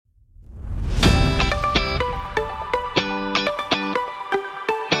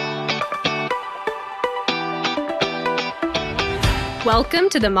Welcome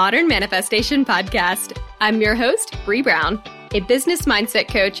to the Modern Manifestation Podcast. I'm your host, Bree Brown, a business mindset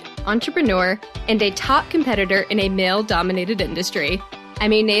coach, entrepreneur, and a top competitor in a male-dominated industry.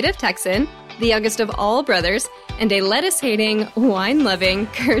 I'm a native Texan, the youngest of all brothers, and a lettuce-hating, wine-loving,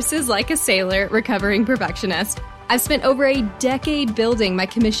 curses like a sailor, recovering perfectionist. I've spent over a decade building my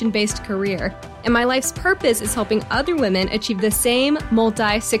commission-based career, and my life's purpose is helping other women achieve the same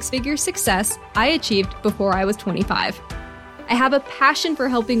multi-six-figure success I achieved before I was 25. I have a passion for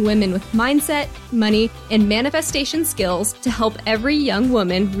helping women with mindset, money, and manifestation skills to help every young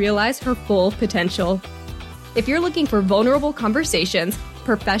woman realize her full potential. If you're looking for vulnerable conversations,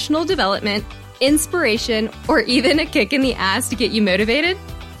 professional development, inspiration, or even a kick in the ass to get you motivated,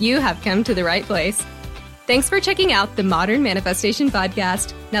 you have come to the right place. Thanks for checking out the Modern Manifestation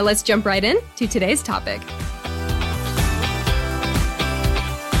Podcast. Now let's jump right in to today's topic.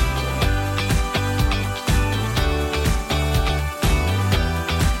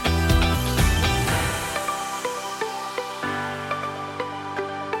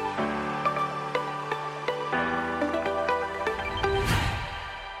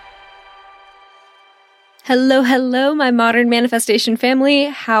 Hello, my Modern Manifestation family.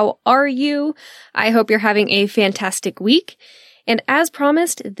 How are you? I hope you're having a fantastic week. And as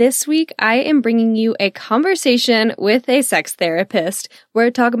promised, this week I am bringing you a conversation with a sex therapist.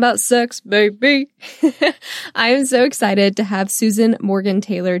 We're talking about sex, baby. I am so excited to have Susan Morgan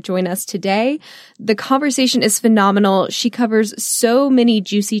Taylor join us today. The conversation is phenomenal. She covers so many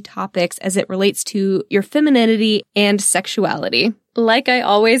juicy topics as it relates to your femininity and sexuality. Like I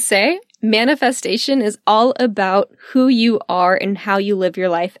always say, manifestation is all about who you are and how you live your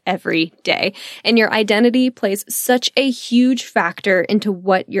life every day. And your identity plays such a huge factor into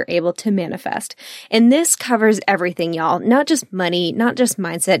what you're able to manifest. And this covers everything, y'all. Not just money, not just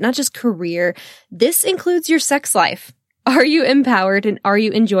mindset, not just career. This includes your sex life. Are you empowered and are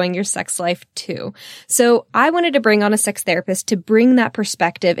you enjoying your sex life too? So I wanted to bring on a sex therapist to bring that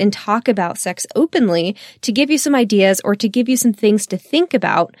perspective and talk about sex openly to give you some ideas or to give you some things to think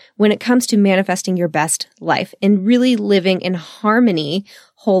about when it comes to manifesting your best life and really living in harmony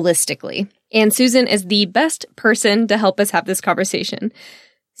holistically. And Susan is the best person to help us have this conversation.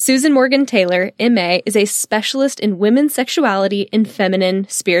 Susan Morgan Taylor, MA, is a specialist in women's sexuality and feminine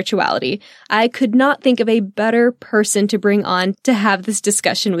spirituality. I could not think of a better person to bring on to have this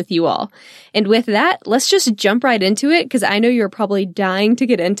discussion with you all. And with that, let's just jump right into it because I know you're probably dying to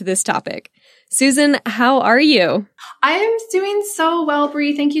get into this topic. Susan, how are you? I am doing so well,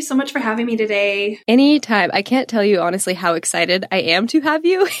 Bree. Thank you so much for having me today. Anytime. I can't tell you honestly how excited I am to have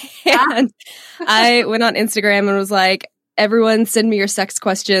you. And I went on Instagram and was like, everyone send me your sex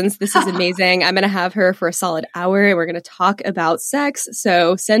questions. This is amazing. I'm going to have her for a solid hour and we're going to talk about sex.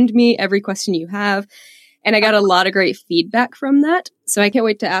 So send me every question you have. And I got a lot of great feedback from that. So I can't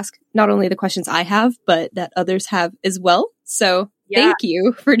wait to ask not only the questions I have, but that others have as well. So thank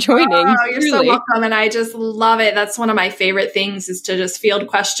you for joining. Oh, you're so welcome. And I just love it. That's one of my favorite things is to just field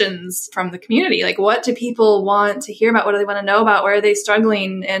questions from the community. Like, what do people want to hear about? What do they want to know about? Where are they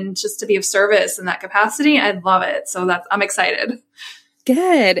struggling? And just to be of service in that capacity. I love it. So I'm excited.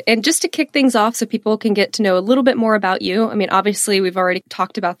 Good. And just to kick things off so people can get to know a little bit more about you. I mean, obviously, we've already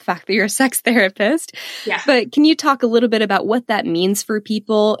talked about the fact that you're a sex therapist. Yeah. But can you talk a little bit about what that means for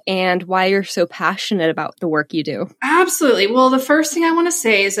people and why you're so passionate about the work you do? Absolutely. Well, the first thing I want to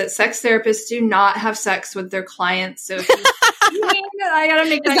say is that sex therapists do not have sex with their clients. So I gotta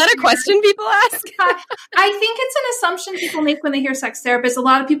make that. Is that a question people ask? I think it's an assumption people make when they hear sex therapist. A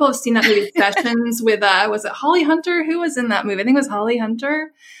lot of people have seen that movie Sessions with, was it Holly Hunter? Who was in that movie? I think it was Holly Hunter.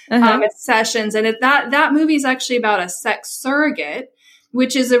 It's Sessions. And that movie is actually about a sex surrogate,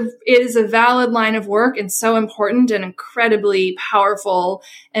 which is a valid line of work and so important and incredibly powerful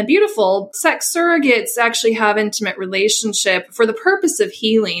and beautiful. Sex surrogates actually have intimate relationship for the purpose of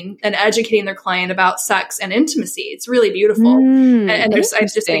healing and educating their client about sex and intimacy. It's really beautiful. And I just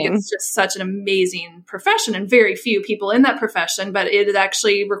think it's just such an amazing profession and very few people in that profession, but it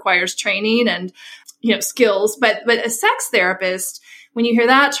actually requires training and, skills. But a sex therapist, when you hear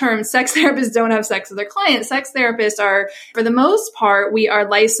that term, sex therapists don't have sex with their clients. Sex therapists are, for the most part, we are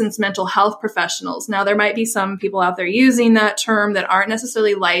licensed mental health professionals. Now, there might be some people out there using that term that aren't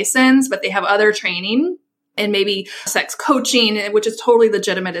necessarily licensed, but they have other training and maybe sex coaching, which is totally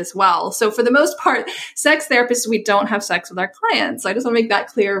legitimate as well. So for the most part, sex therapists, we don't have sex with our clients. So I just want to make that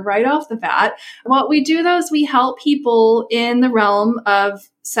clear right off the bat. What we do, though, is we help people in the realm of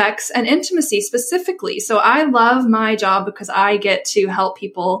sex and intimacy specifically. So I love my job because I get to help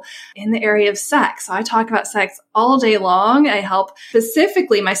people in the area of sex. So I talk about sex all day long. I help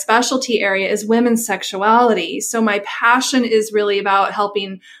specifically, my specialty area is women's sexuality. So my passion is really about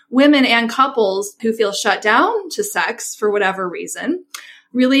helping women and couples who feel shut down to sex for whatever reason,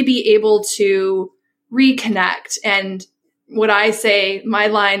 really be able to reconnect. And what I say, my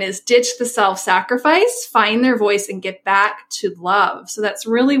line is ditch the self-sacrifice, find their voice, and get back to love. So that's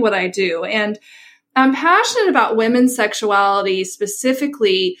really what I do. And I'm passionate about women's sexuality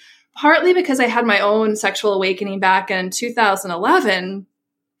specifically, partly because I had my own sexual awakening back in 2011,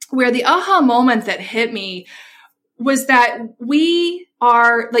 where the aha moment that hit me was that we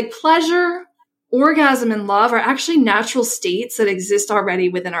are like pleasure, orgasm, and love are actually natural states that exist already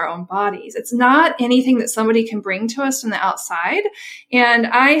within our own bodies. It's not anything that somebody can bring to us from the outside. And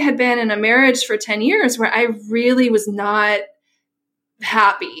I had been in a marriage for 10 years where I really was not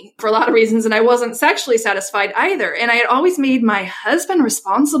happy for a lot of reasons. And I wasn't sexually satisfied either. And I had always made my husband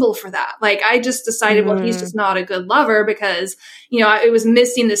responsible for that. Like I just decided, well, he's just not a good lover because, it was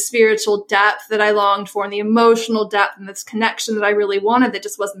missing the spiritual depth that I longed for and the emotional depth and this connection that I really wanted that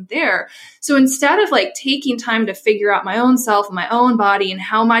just wasn't there. So instead of like taking time to figure out my own self and my own body and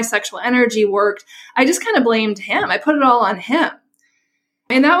how my sexual energy worked, I just kind of blamed him. I put it all on him.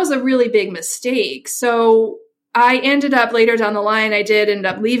 And that was a really big mistake. So I ended up later down the line, I did end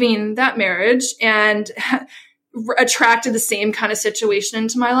up leaving that marriage and attracted the same kind of situation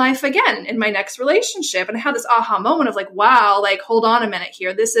into my life again in my next relationship. And I had this aha moment of like, wow, like, hold on a minute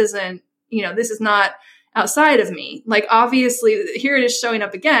here. This isn't, this is not outside of me. Like, obviously here it is showing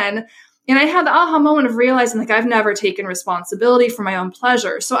up again. And I had the aha moment of realizing like I've never taken responsibility for my own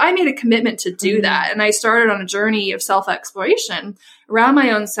pleasure. So I made a commitment to do that. And I started on a journey of self-exploration around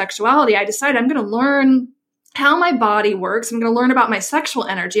my own sexuality. I decided I'm going to learn how my body works. I'm going to learn about my sexual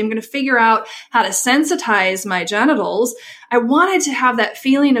energy. I'm going to figure out how to sensitize my genitals. I wanted to have that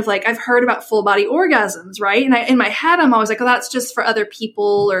feeling of like, I've heard about full body orgasms, right? And in my head, I'm always like, oh, that's just for other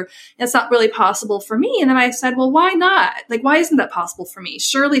people or that's not really possible for me. And then I said, well, why not? Like, why isn't that possible for me?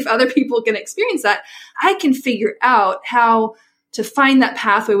 Surely if other people can experience that, I can figure out how to find that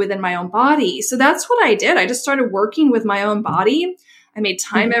pathway within my own body. So that's what I did. I just started working with my own body. I made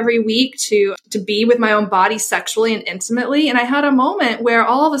time every week to be with my own body sexually and intimately. And I had a moment where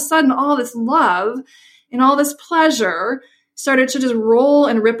all of a sudden, all this love and all this pleasure started to just roll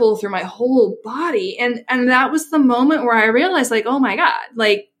and ripple through my whole body. And that was the moment where I realized like, oh my God,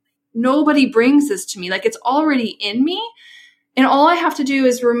 like nobody brings this to me. Like it's already in me. And all I have to do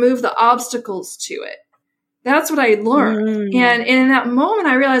is remove the obstacles to it. That's what I learned. And in that moment,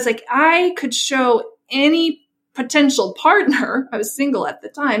 I realized like I could show any potential partner, I was single at the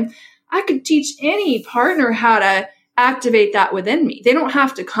time, I could teach any partner how to activate that within me. They don't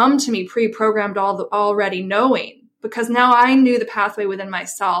have to come to me pre-programmed already knowing, because now I knew the pathway within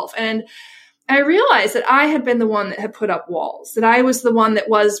myself. And I realized that I had been the one that had put up walls, that I was the one that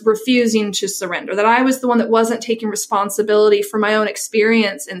was refusing to surrender, that I was the one that wasn't taking responsibility for my own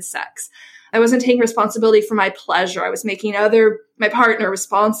experience in sex. I wasn't taking responsibility for my pleasure. I was making my partner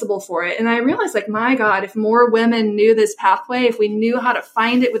responsible for it. And I realized like, my God, if more women knew this pathway, if we knew how to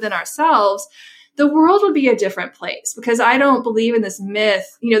find it within ourselves, the world would be a different place. Because I don't believe in this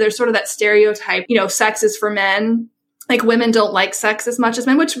myth. There's sort of that stereotype, sex is for men. Like women don't like sex as much as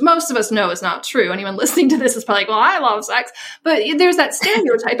men, which most of us know is not true. Anyone listening to this is probably like, well, I love sex. But there's that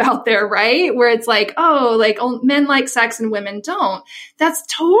stereotype out there, right? Where it's like, oh, like men like sex and women don't. That's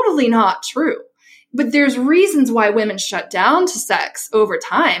totally not true. But there's reasons why women shut down to sex over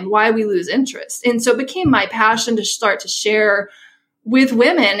time, why we lose interest. And so it became my passion to start to share with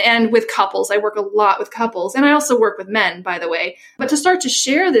women and with couples. I work a lot with couples, and I also work with men, by the way, but to start to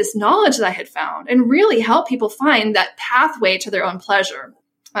share this knowledge that I had found and really help people find that pathway to their own pleasure.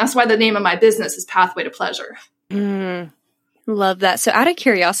 That's why the name of my business is Pathway to Pleasure. Love that. So out of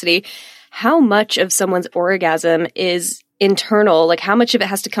curiosity, how much of someone's orgasm is internal? Like how much of it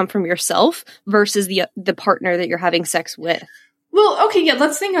has to come from yourself versus the partner that you're having sex with? Well, okay, yeah,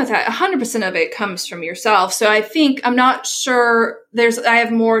 let's think about that. 100% of it comes from yourself. So I'm not sure I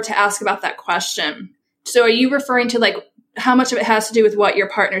have more to ask about that question. So are you referring to like how much of it has to do with what your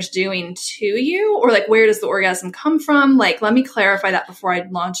partner's doing to you, or like where does the orgasm come from? Like, let me clarify that before I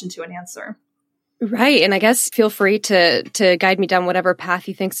launch into an answer. Right. And I guess feel free to guide me down whatever path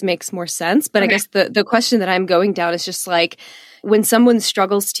you think makes more sense. But okay. I guess the question that I'm going down is just like, when someone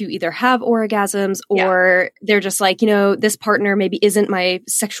struggles to either have orgasms or they're just like, this partner maybe isn't my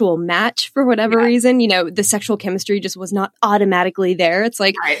sexual match for whatever reason, the sexual chemistry just was not automatically there. It's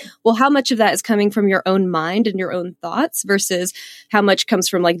like, well, how much of that is coming from your own mind and your own thoughts versus how much comes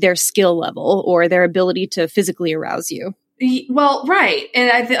from like their skill level or their ability to physically arouse you? Well, right. And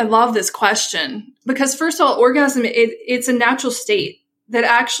I love this question because first of all, orgasm, it's a natural state that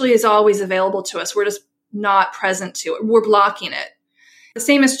actually is always available to us. We're just not present to it. We're blocking it. The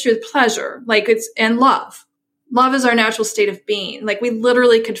same is true with pleasure, and love. Love is our natural state of being. Like we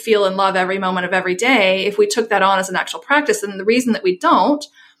literally could feel in love every moment of every day if we took that on as an actual practice. And the reason that we don't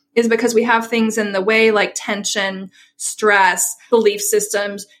is because we have things in the way like tension, stress, belief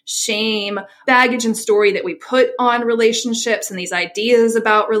systems, shame, baggage and story that we put on relationships and these ideas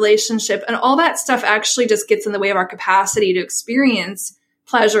about relationship. And all that stuff actually just gets in the way of our capacity to experience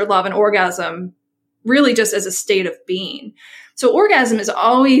pleasure, love, and orgasm really just as a state of being. So orgasm is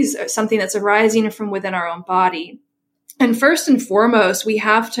always something that's arising from within our own body. And first and foremost, we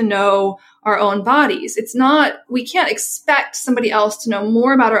have to know our own bodies. We can't expect somebody else to know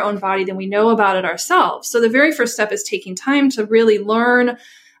more about our own body than we know about it ourselves. So the very first step is taking time to really learn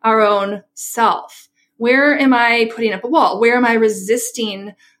our own self. Where am I putting up a wall? Where am I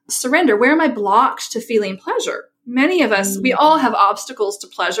resisting surrender? Where am I blocked to feeling pleasure? Many of us, we all have obstacles to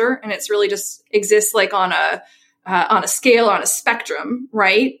pleasure, and it's really just exists like on a scale, on a spectrum,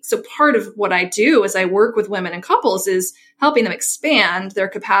 right? So part of what I do as I work with women and couples is helping them expand their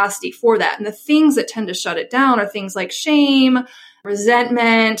capacity for that. And the things that tend to shut it down are things like shame,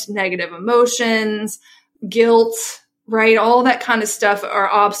 resentment, negative emotions, guilt, right? All that kind of stuff are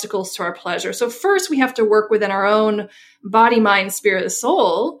obstacles to our pleasure. So first we have to work within our own body, mind, spirit, and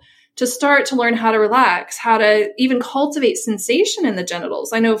soul to start to learn how to relax, how to even cultivate sensation in the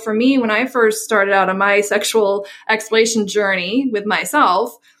genitals. I know for me, when I first started out on my sexual exploration journey with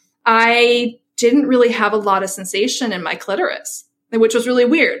myself, I didn't really have a lot of sensation in my clitoris, which was really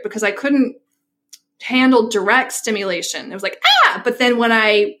weird because I couldn't handle direct stimulation. It was like, but then when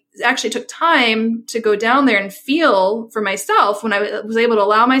I actually took time to go down there and feel for myself, when I was able to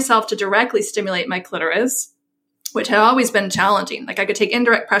allow myself to directly stimulate my clitoris, which had always been challenging. Like I could take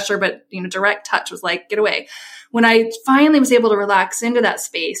indirect pressure, but direct touch was like, get away. When I finally was able to relax into that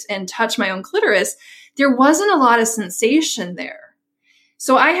space and touch my own clitoris, there wasn't a lot of sensation there.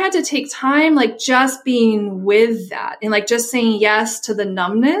 So I had to take time, like just being with that and like just saying yes to the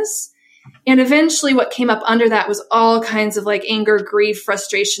numbness. And eventually what came up under that was all kinds of like anger, grief,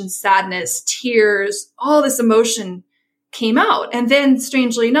 frustration, sadness, tears, all this emotion came out. And then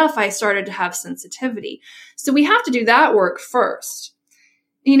strangely enough, I started to have sensitivity. So we have to do that work first,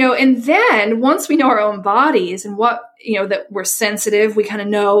 and then once we know our own bodies and what, that we're sensitive, we kind of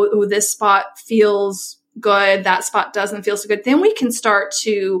know, oh, this spot feels good. That spot doesn't feel so good. Then we can start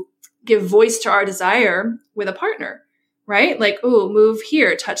to give voice to our desire with a partner, right? Like, oh, move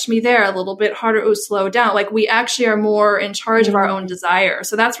here, touch me there a little bit harder. Oh, slow down. Like we actually are more in charge of our own desire.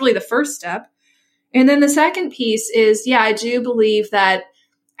 So that's really the first step. And then the second piece is, I do believe that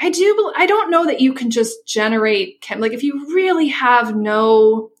I don't know that you can just generate like if you really have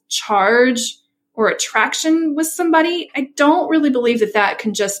no charge or attraction with somebody, I don't really believe that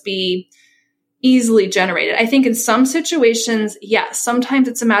can just be easily generated. I think in some situations, yes, sometimes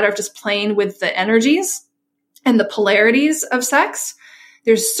it's a matter of just playing with the energies and the polarities of sex.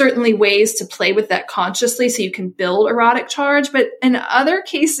 There's certainly ways to play with that consciously so you can build erotic charge. But in other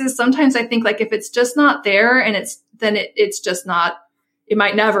cases, sometimes I think like if it's just not there and it's just not, it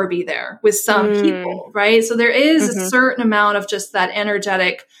might never be there with some people, right? So there is a certain amount of just that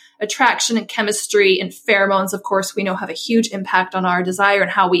energetic attraction and chemistry and pheromones, of course, we know have a huge impact on our desire and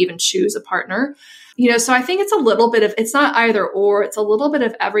how we even choose a partner. So I think it's a little bit of, it's not either or, it's a little bit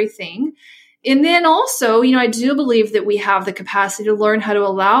of everything. And then also, I do believe that we have the capacity to learn how to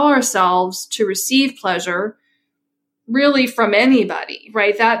allow ourselves to receive pleasure really from anybody,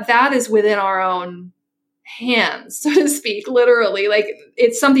 right? That is within our own hands, so to speak, literally. Like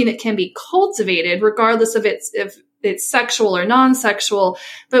it's something that can be cultivated regardless of if it's sexual or non-sexual,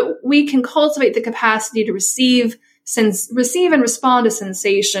 but we can cultivate the capacity to receive and respond to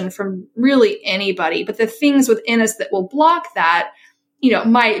sensation from really anybody. But the things within us that will block that,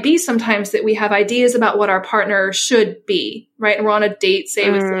 might be sometimes that we have ideas about what our partner should be, right? And we're on a date, say,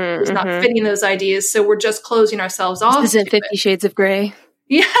 with someone who's not fitting those ideas. So we're just closing ourselves off. This isn't 50 Shades of Grey.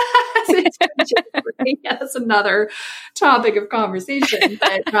 Yeah, that's another topic of conversation.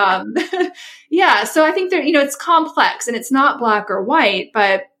 But so I think that, it's complex and it's not black or white,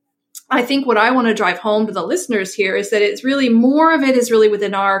 but I think what I want to drive home to the listeners here is that it's really more of it is really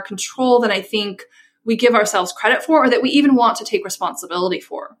within our control than I think we give ourselves credit for, or that we even want to take responsibility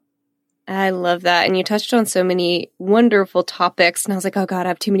for. I love that. And you touched on so many wonderful topics. And I was like, oh God, I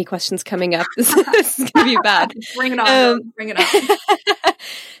have too many questions coming up. This is going to be bad. Bring it on. Bring it on.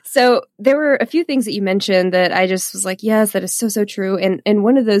 So there were a few things that you mentioned that I just was like, yes, that is so, so true. And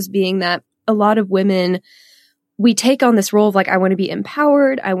one of those being that a lot of women, we take on this role of like, I want to be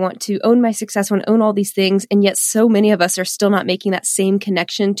empowered. I want to own my success. I want to own all these things. And yet so many of us are still not making that same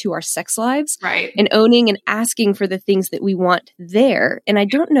connection to our sex lives. Right. And owning and asking for the things that we want there. And I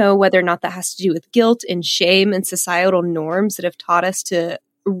don't know whether or not that has to do with guilt and shame and societal norms that have taught us to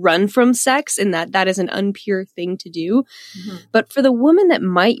run from sex, and that is an unpure thing to do. Mm-hmm. But for the woman that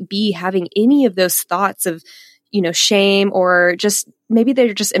might be having any of those thoughts of, shame, or just maybe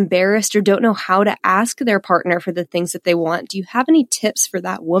they're just embarrassed or don't know how to ask their partner for the things that they want. Do you have any tips for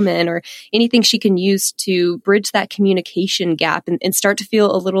that woman, or anything she can use to bridge that communication gap and start to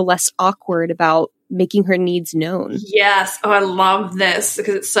feel a little less awkward about making her needs known? Yes. Oh, I love this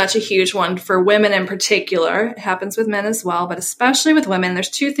because it's such a huge one for women in particular. It happens with men as well, but especially with women. There's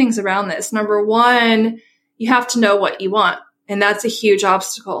two things around this. Number one, you have to know what you want. And that's a huge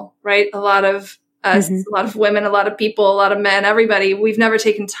obstacle, right? A lot of us, a lot of women, a lot of people, a lot of men, everybody, we've never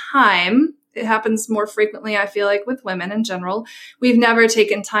taken time. It happens more frequently, I feel like, with women in general. We've never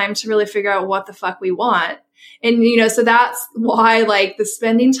taken time to really figure out what the fuck we want. And, so that's why, like, the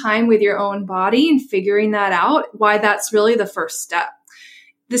spending time with your own body and figuring that out, why that's really the first step.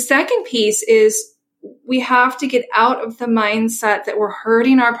 The second piece is we have to get out of the mindset that we're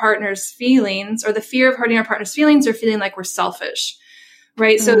hurting our partner's feelings, or the fear of hurting our partner's feelings, or feeling like we're selfish.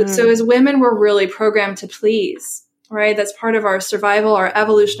 Right. So as women, we're really programmed to please, right? That's part of our survival, our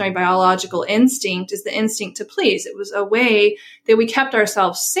evolutionary biological instinct is the instinct to please. It was a way that we kept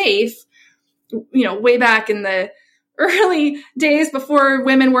ourselves safe, way back in the early days before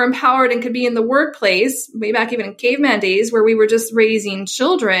women were empowered and could be in the workplace, way back even in caveman days where we were just raising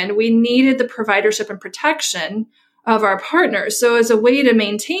children. We needed the providership and protection of our partners. So as a way to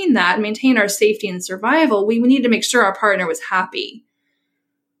maintain that, maintain our safety and survival, we needed to make sure our partner was happy.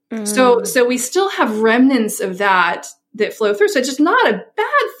 So we still have remnants of that flow through. So it's just not a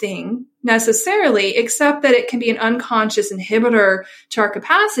bad thing necessarily, except that it can be an unconscious inhibitor to our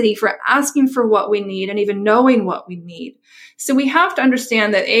capacity for asking for what we need and even knowing what we need. So we have to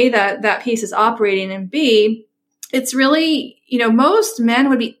understand that A, that piece is operating, and B, it's really, most men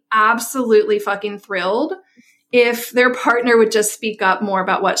would be absolutely fucking thrilled if their partner would just speak up more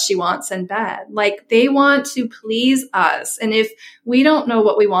about what she wants in bed. Like, they want to please us. And if we don't know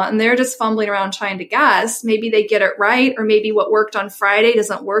what we want and they're just fumbling around trying to guess, maybe they get it right, or maybe what worked on Friday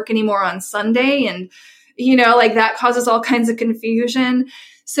doesn't work anymore on Sunday. And, that causes all kinds of confusion.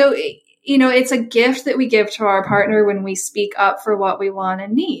 So, it's a gift that we give to our partner when we speak up for what we want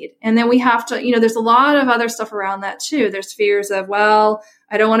and need. And then we have to, there's a lot of other stuff around that too. There's fears of, well,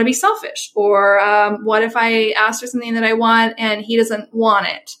 I don't want to be selfish. Or what if I ask for something that I want and he doesn't want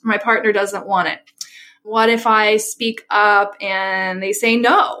it? My partner doesn't want it. What if I speak up and they say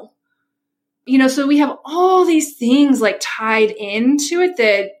no? So we have all these things like tied into it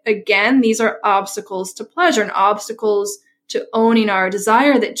that, again, these are obstacles to pleasure and obstacles to owning our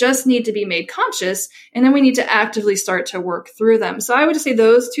desire that just need to be made conscious. And then we need to actively start to work through them. So I would just say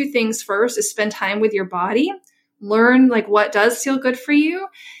those two things first is spend time with your body, learn like what does feel good for you,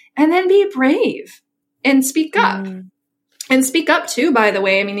 and then be brave and speak up. And speak up too, by the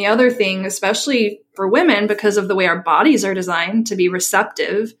way. I mean, the other thing, especially for women, because of the way our bodies are designed to be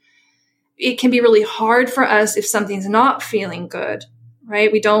receptive, it can be really hard for us if something's not feeling good.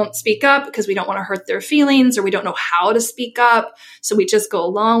 Right? We don't speak up because we don't want to hurt their feelings, or we don't know how to speak up. So we just go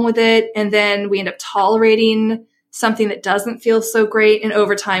along with it. And then we end up tolerating something that doesn't feel so great. And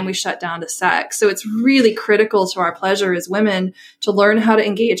over time, we shut down to sex. So it's really critical to our pleasure as women to learn how to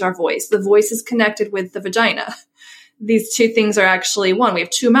engage our voice. The voice is connected with the vagina. These two things are actually one. We have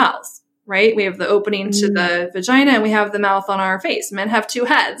two mouths, right? We have the opening to the vagina, and we have the mouth on our face. Men have two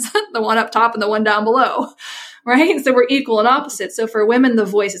heads, the one up top and the one down below. Right? So we're equal and opposite. So for women, the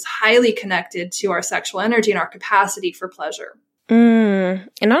voice is highly connected to our sexual energy and our capacity for pleasure. And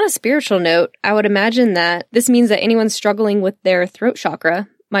on a spiritual note, I would imagine that this means that anyone struggling with their throat chakra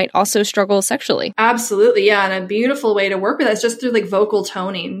might also struggle sexually. Absolutely. Yeah. And a beautiful way to work with that is just through like vocal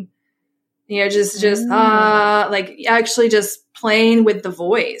toning. Like actually just playing with the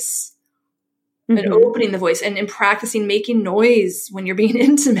voice and opening the voice and practicing making noise when you're being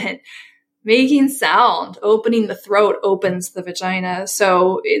intimate. Making sound, opening the throat opens the vagina.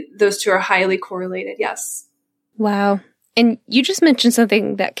 So those two are highly correlated. Yes. Wow. And you just mentioned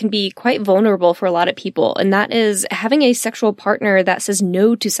something that can be quite vulnerable for a lot of people, and that is having a sexual partner that says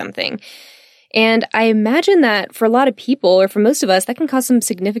no to something. And I imagine that for a lot of people, or for most of us, that can cause some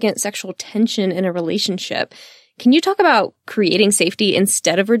significant sexual tension in a relationship. Can you talk about creating safety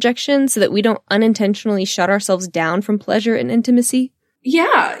instead of rejection so that we don't unintentionally shut ourselves down from pleasure and intimacy?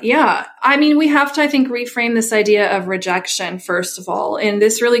 Yeah. I mean, we have to, I think, reframe this idea of rejection, first of all. And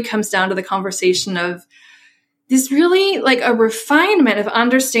this really comes down to the conversation of this really like a refinement of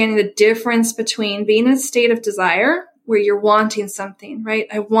understanding the difference between being in a state of desire where you're wanting something, right?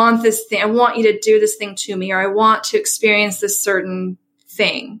 I want this thing. I want you to do this thing to me, or I want to experience this certain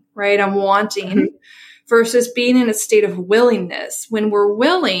thing, right? I'm wanting versus being in a state of willingness. When we're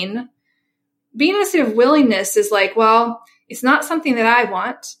willing, being in a state of willingness is like, well, it's not something that I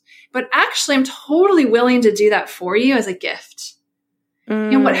want, but actually I'm totally willing to do that for you as a gift.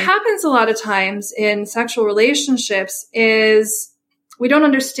 And what happens a lot of times in sexual relationships is we don't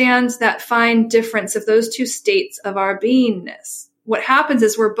understand that fine difference of those two states of our beingness. What happens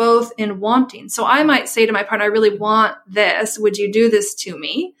is we're both in wanting. So I might say to my partner, I really want this. Would you do this to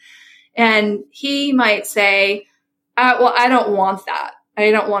me? And he might say, well, I don't want that. I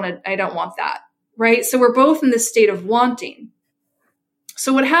don't want that. Right? So we're both in this state of wanting.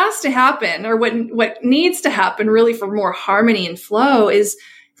 So what has to happen, or what needs to happen really for more harmony and flow, is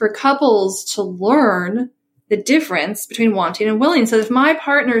for couples to learn the difference between wanting and willing. So if my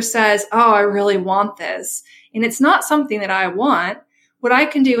partner says, oh, I really want this, and it's not something that I want, what I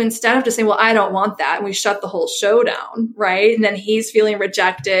can do instead of just saying, well, I don't want that, and we shut the whole show down, right? And then he's feeling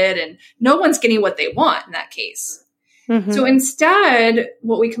rejected and no one's getting what they want in that case. So instead,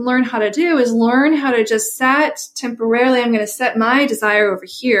 what we can learn how to do is learn how to just set temporarily. I'm going to set my desire over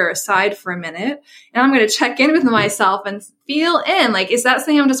here aside for a minute, and I'm going to check in with myself and feel in, like, is that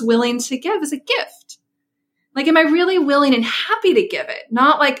something I'm just willing to give as a gift? Like, am I really willing and happy to give it?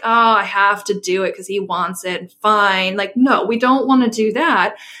 Not like, oh, I have to do it because he wants it and fine. Like, no, we don't want to do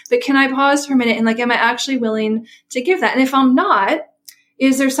that. But can I pause for a minute and like, am I actually willing to give that? And if I'm not,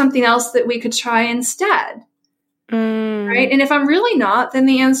 is there something else that we could try instead? Right? And if I'm really not, then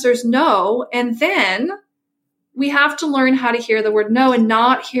the answer is no. And then we have to learn how to hear the word no and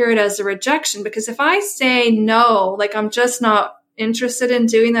not hear it as a rejection. Because if I say no, like I'm just not interested in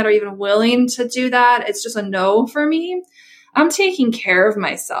doing that or even willing to do that, it's just a no for me. I'm taking care of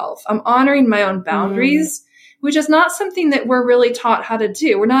myself. I'm honoring my own boundaries, which is not something that we're really taught how to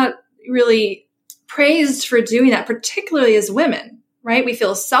do. We're not really praised for doing that, particularly as women, right? We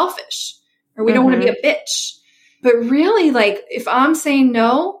feel selfish or we don't want to be a bitch. But really, like, if I'm saying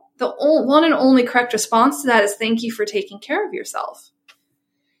no, the one and only correct response to that is thank you for taking care of yourself.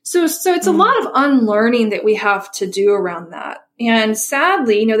 So it's a lot of unlearning that we have to do around that. And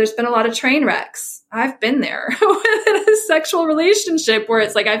sadly, there's been a lot of train wrecks. I've been there within a sexual relationship where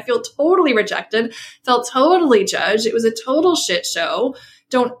it's like, I feel totally rejected, felt totally judged. It was a total shit show.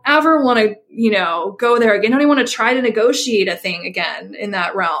 Don't ever want to, go there again. Don't even want to try to negotiate a thing again in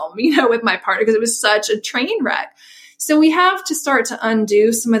that realm, with my partner, because it was such a train wreck. So we have to start to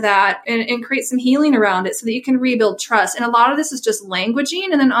undo some of that and create some healing around it so that you can rebuild trust. And a lot of this is just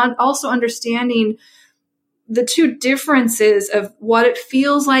languaging and then also understanding the two differences of what it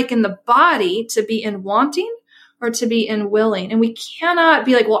feels like in the body to be in wanting or to be in willing. And we cannot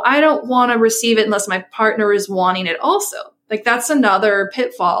be like, well, I don't want to receive it unless my partner is wanting it also. Like that's another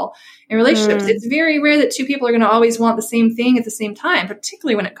pitfall in relationships. It's very rare that two people are going to always want the same thing at the same time,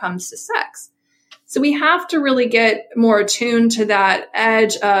 particularly when it comes to sex. So we have to really get more attuned to that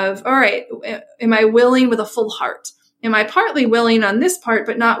edge of, all right, am I willing with a full heart? Am I partly willing on this part,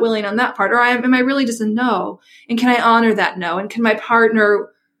 but not willing on that part? Or am I really just a no? And can I honor that no? And can my partner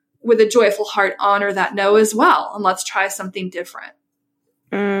with a joyful heart honor that no as well? And let's try something different.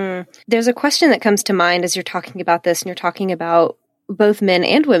 There's a question that comes to mind as you're talking about this, and you're talking about both men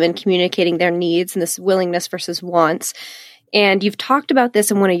and women communicating their needs and this willingness versus wants. And you've talked about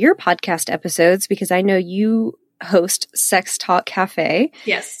this in one of your podcast episodes because I know you host Sex Talk Cafe.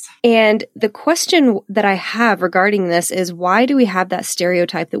 Yes. And the question that I have regarding this is, why do we have that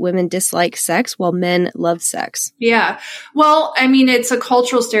stereotype that women dislike sex while men love sex? Yeah. Well, I mean, it's a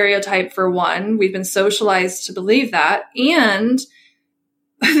cultural stereotype for one. We've been socialized to believe that. And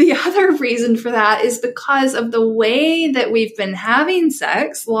the other reason for that is because of the way that we've been having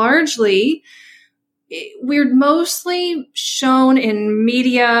sex. Largely, we're mostly shown in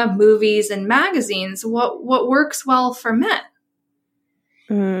media, movies, and magazines what works well for men.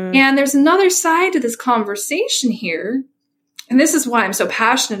 And there's another side to this conversation here. And this is why I'm so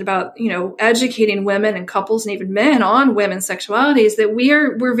passionate about, educating women and couples and even men on women's sexuality, is that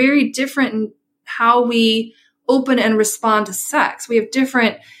we're very different in how we open and respond to sex. We have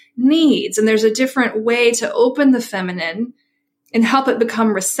different needs, and there's a different way to open the feminine and help it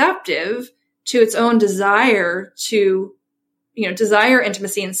become receptive to its own desire to, desire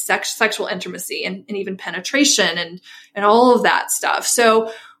intimacy and sexual intimacy and even penetration and all of that stuff.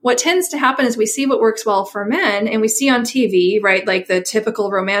 So what tends to happen is we see what works well for men, and we see on TV, right? Like the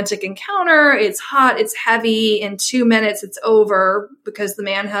typical romantic encounter. It's hot, it's heavy. In 2 minutes, it's over because the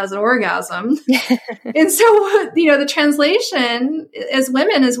man has an orgasm. And so, the translation as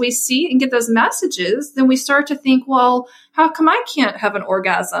women, as we see and get those messages, then we start to think, well, how come I can't have an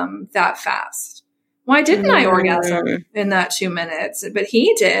orgasm that fast? Why didn't I orgasm in that 2 minutes? But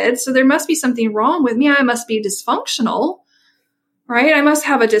he did. So there must be something wrong with me. I must be dysfunctional. Right? I must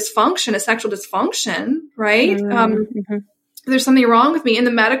have a sexual dysfunction, right? There's something wrong with me. And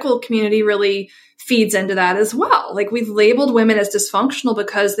the medical community really feeds into that as well. Like we've labeled women as dysfunctional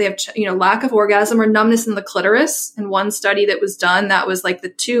because they have, lack of orgasm or numbness in the clitoris. In one study that was done, that was like the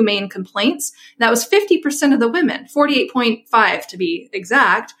two main complaints. That was 50% of the women, 48.5 to be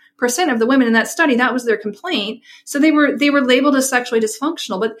exact, percent of the women in that study. That was their complaint. So they were labeled as sexually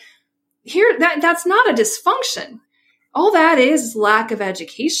dysfunctional. But here, that's not a dysfunction. All that is lack of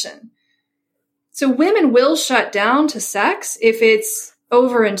education. So women will shut down to sex if it's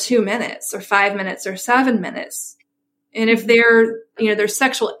over in 2 minutes or 5 minutes or 7 minutes. And if their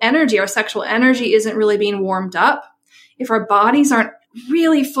sexual energy isn't really being warmed up, if our bodies aren't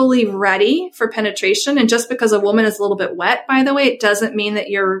really fully ready for penetration, and just because a woman is a little bit wet, by the way, it doesn't mean that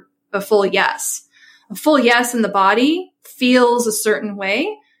you're a full yes. A full yes in the body feels a certain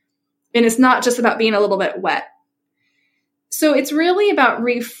way, and it's not just about being a little bit wet. So it's really about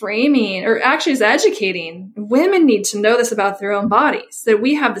reframing, or actually is educating. Women need to know this about their own bodies, that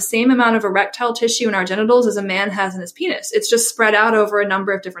we have the same amount of erectile tissue in our genitals as a man has in his penis. It's just spread out over a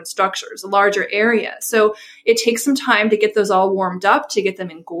number of different structures, a larger area. So it takes some time to get those all warmed up, to get them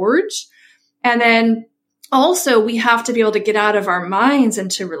engorged. And then also we have to be able to get out of our minds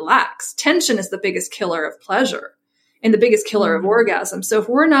and to relax. Tension is the biggest killer of pleasure and the biggest killer of orgasm. So if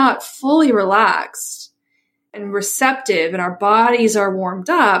we're not fully relaxed and receptive and our bodies are warmed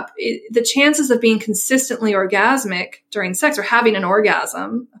up, the chances of being consistently orgasmic during sex or having an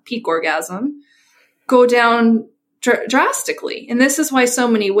orgasm, a peak orgasm, go down drastically. And this is why so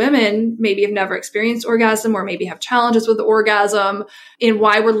many women maybe have never experienced orgasm or maybe have challenges with the orgasm, and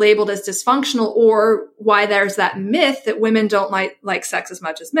why we're labeled as dysfunctional, or why there's that myth that women don't like sex as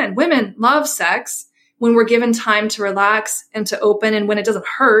much as men. Women love sex when we're given time to relax and to open, and when it doesn't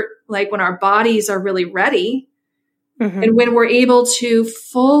hurt, like when our bodies are really ready, and when we're able to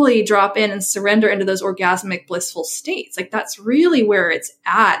fully drop in and surrender into those orgasmic, blissful states. Like that's really where it's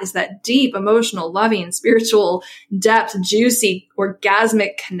at, is that deep, emotional, loving, spiritual, depth, juicy,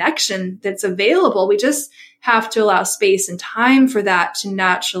 orgasmic connection that's available. We just have to allow space and time for that to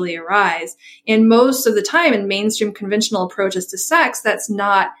naturally arise. And most of the time in mainstream conventional approaches to sex, that's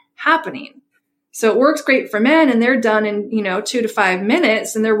not happening. So it works great for men, and they're done in, 2 to 5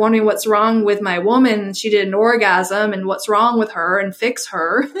 minutes, and they're wondering what's wrong with my woman. She did an orgasm, and what's wrong with her, and fix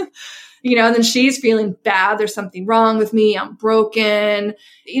her, and then she's feeling bad. There's something wrong with me. I'm broken.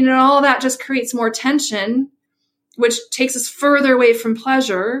 All that just creates more tension, which takes us further away from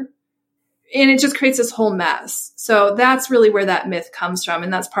pleasure. And it just creates this whole mess. So that's really where that myth comes from.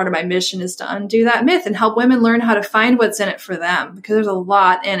 And that's part of my mission, is to undo that myth and help women learn how to find what's in it for them, because there's a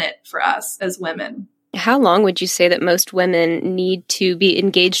lot in it for us as women. How long would you say that most women need to be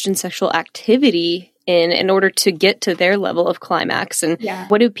engaged in sexual activity in order to get to their level of climax? And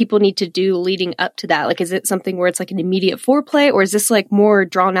what do people need to do leading up to that? Like, is it something where it's like an immediate foreplay, or is this like more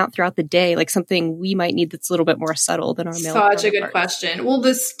drawn out throughout the day, like something we might need that's a little bit more subtle than our male counterparts? Such a good question. Well,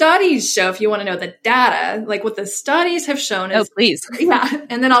 the studies show, if you want to know the data, like what the studies have shown is... Oh, please. Yeah,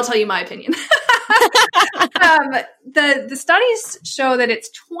 and then I'll tell you my opinion. The studies show that it's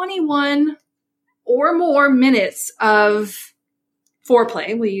 21 or more minutes of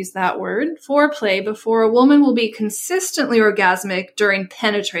foreplay, we use that word, foreplay, before a woman will be consistently orgasmic during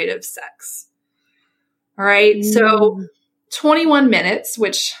penetrative sex. All right. So 21 minutes,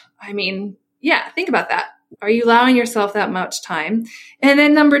 which, think about that. Are you allowing yourself that much time? And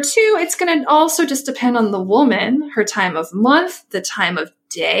then number 2, it's going to also just depend on the woman, her time of month, the time of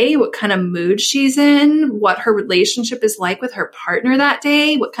day, what kind of mood she's in, what her relationship is like with her partner that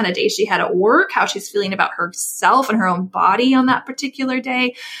day, what kind of day she had at work, how she's feeling about herself and her own body on that particular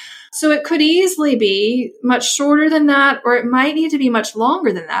day. So it could easily be much shorter than that, or it might need to be much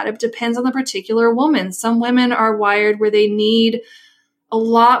longer than that. It depends on the particular woman. Some women are wired where they need a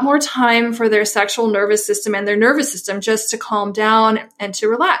lot more time for their sexual nervous system and their nervous system just to calm down and to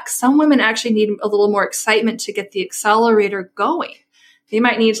relax. Some women actually need a little more excitement to get the accelerator going. They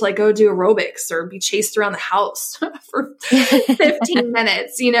might need to like go do aerobics or be chased around the house for 15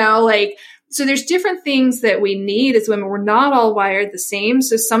 minutes, so there's different things that we need as women. We're not all wired the same.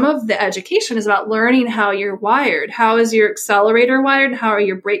 So some of the education is about learning how you're wired. How is your accelerator wired? How are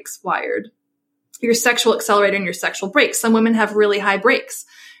your brakes wired? Your sexual accelerator and your sexual brakes. Some women have really high brakes,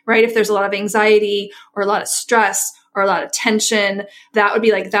 right? If there's a lot of anxiety or a lot of stress or a lot of tension, that would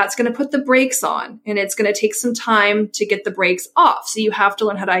be like, that's going to put the brakes on, and it's going to take some time to get the brakes off. So you have to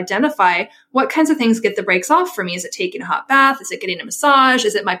learn how to identify what kinds of things get the brakes off for me. Is it taking a hot bath? Is it getting a massage?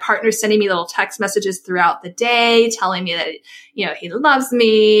 Is it my partner sending me little text messages throughout the day telling me that, he loves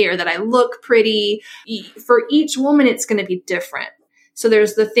me or that I look pretty? For each woman, it's going to be different. So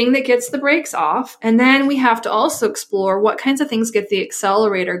there's the thing that gets the brakes off. And then we have to also explore what kinds of things get the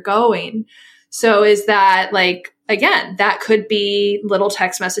accelerator going. So is that again, that could be little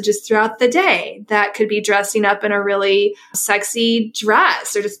text messages throughout the day. That could be dressing up in a really sexy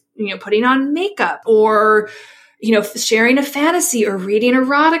dress, or just, putting on makeup, or, sharing a fantasy or reading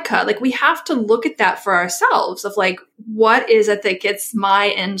erotica. We have to look at that for ourselves of what is it that gets my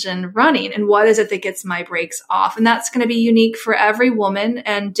engine running and what is it that gets my brakes off? And that's going to be unique for every woman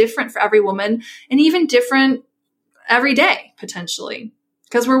and different for every woman, and even different every day, potentially.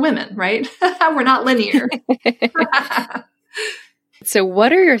 Because we're women, right? We're not linear. So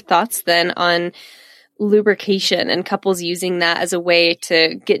what are your thoughts then on lubrication and couples using that as a way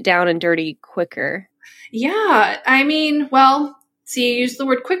to get down and dirty quicker? Yeah. You use the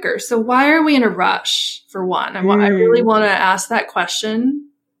word quicker. So why are we in a rush, for one? I really want to ask that question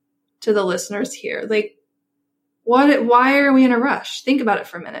to the listeners here. Why are we in a rush? Think about it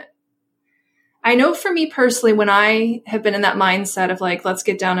for a minute. I know for me personally, when I have been in that mindset of let's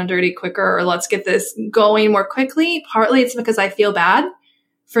get down and dirty quicker, or let's get this going more quickly, partly it's because I feel bad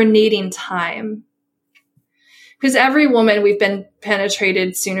for needing time. Because every woman, we've been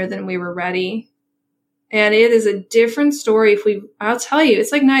penetrated sooner than we were ready. And it is a different story I'll tell you,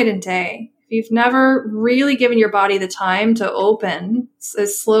 it's like night and day. If you've never really given your body the time to open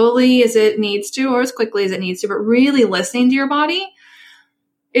as slowly as it needs to, or as quickly as it needs to, but really listening to your body,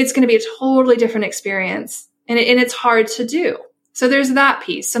 it's going to be a totally different experience. And it's hard to do. So there's that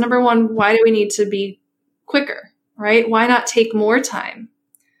piece. So number one, why do we need to be quicker, right? Why not take more time?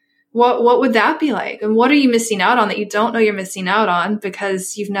 What would that be like? And what are you missing out on that you don't know you're missing out on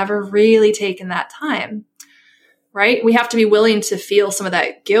because you've never really taken that time, right? We have to be willing to feel some of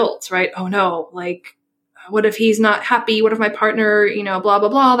that guilt, right? Oh no, what if he's not happy? What if my partner, blah, blah,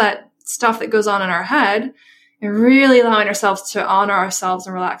 blah, that stuff that goes on in our head. And really allowing ourselves to honor ourselves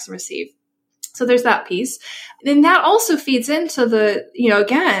and relax and receive. So there's that piece. Then that also feeds into the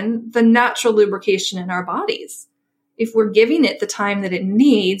natural lubrication in our bodies. If we're giving it the time that it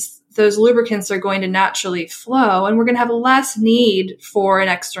needs, those lubricants are going to naturally flow, and we're going to have less need for an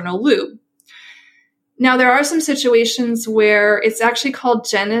external lube. Now, there are some situations where it's actually called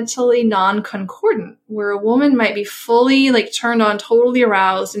genitally non-concordant, where a woman might be fully turned on, totally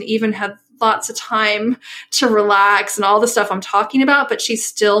aroused, and even have lots of time to relax and all the stuff I'm talking about, but she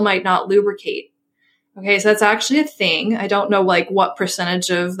still might not lubricate. Okay, so that's actually a thing. I don't know what percentage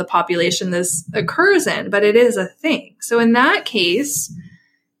of the population this occurs in, but it is a thing. So in that case,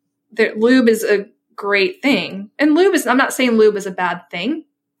 lube is a great thing. And I'm not saying lube is a bad thing,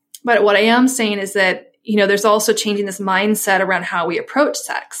 but what I am saying is that, there's also changing this mindset around how we approach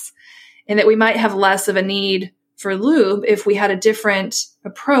sex, and that we might have less of a need for lube if we had a different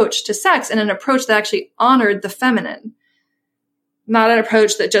approach to sex, and an approach that actually honored the feminine, not an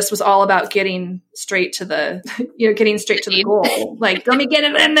approach that just was all about getting straight to the, the goal. Let me get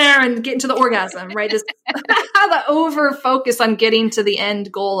it in there and get into the orgasm, right? Just the over focus on getting to the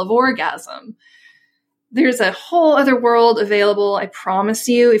end goal of orgasm. There's a whole other world available. I promise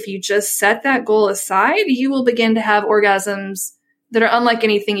you, if you just set that goal aside, you will begin to have orgasms that are unlike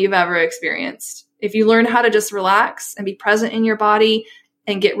anything you've ever experienced. If you learn how to just relax and be present in your body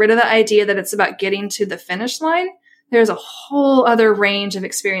and get rid of the idea that it's about getting to the finish line, there's a whole other range of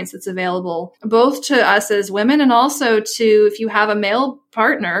experience that's available, both to us as women and also to, if you have a male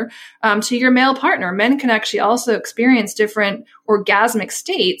partner, to your male partner. Men can actually also experience different orgasmic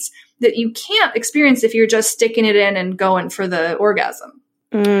states that you can't experience if you're just sticking it in and going for the orgasm.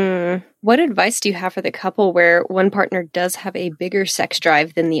 What advice do you have for the couple where one partner does have a bigger sex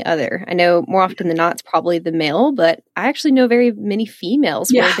drive than the other? I know more often than not, it's probably the male, but I actually know very many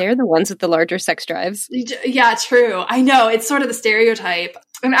females where they're the ones with the larger sex drives. Yeah, true. I know. It's sort of the stereotype.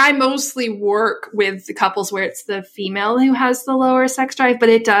 And I mostly work with the couples where it's the female who has the lower sex drive, but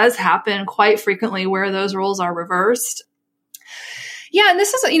it does happen quite frequently where those roles are reversed. Yeah, and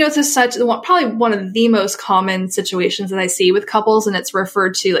this is, probably one of the most common situations that I see with couples, and it's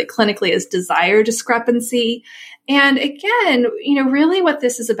referred to like clinically as desire discrepancy. And again, really what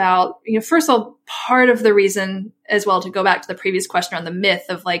this is about, first of all, part of the reason as well, to go back to the previous question on the myth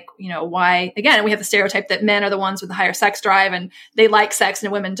of like, why, again, we have the stereotype that men are the ones with the higher sex drive and they like sex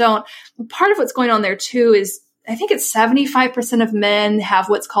and women don't. Well, part of what's going on there too is I think it's 75% of men have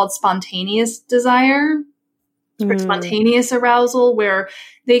what's called spontaneous desire. Or spontaneous arousal, where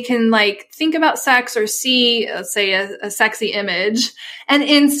they can like think about sex or see, let's say, a sexy image and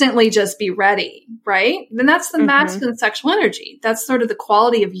instantly just be ready, right? Then that's the masculine sexual energy. That's sort of the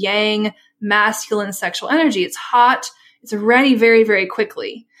quality of yang masculine sexual energy. It's hot. It's ready very, very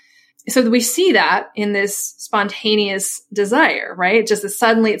quickly. So we see that in this spontaneous desire, right? Just as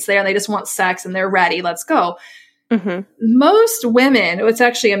suddenly it's there and they just want sex and they're ready. Let's go. Most women, it's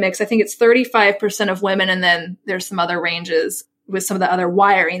actually a mix. I think it's 35% of women, and then there's some other ranges with some of the other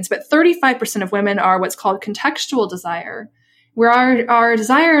wirings, but 35% of women are what's called contextual desire, where our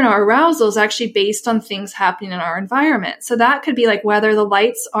desire and our arousal is actually based on things happening in our environment. So that could be like whether the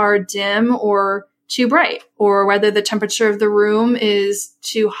lights are dim or too bright, or whether the temperature of the room is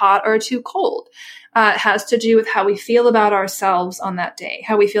too hot or too cold. It has to do with how we feel about ourselves on that day,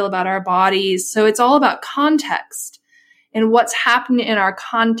 how we feel about our bodies. So it's all about context and what's happening in our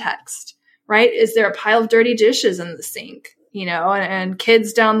context, right? Is there a pile of dirty dishes in the sink, and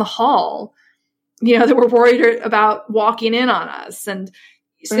kids down the hall, that we're worried about walking in on us. And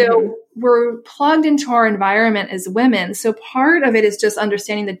so we're plugged into our environment as women. So part of it is just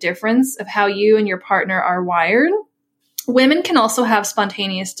understanding the difference of how you and your partner are wired. Women can also have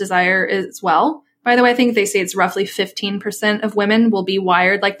spontaneous desire as well. By the way, I think they say it's roughly 15% of women will be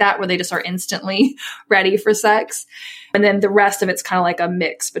wired like that, where they just are instantly ready for sex. And then the rest of it's kind of like a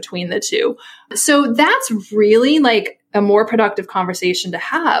mix between the two. So that's really like a more productive conversation to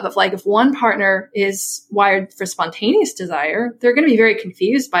have of like, if one partner is wired for spontaneous desire, they're going to be very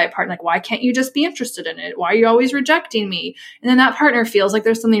confused by a partner. Like, why can't you just be interested in it? Why are you always rejecting me? And then that partner feels like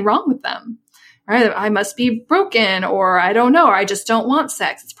there's something wrong with them. Right? I must be broken, or I don't know, or I just don't want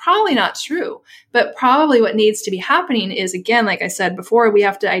sex. It's probably not true. But probably what needs to be happening is, again, like I said before, we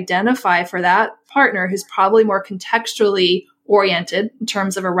have to identify for that partner who's probably more contextually oriented in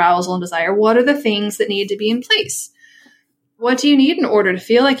terms of arousal and desire. What are the things that need to be in place? What do you need in order to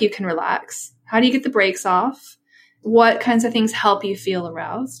feel like you can relax? How do you get the brakes off? What kinds of things help you feel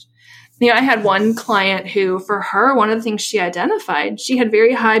aroused? I had one client who, for her, one of the things she identified, she had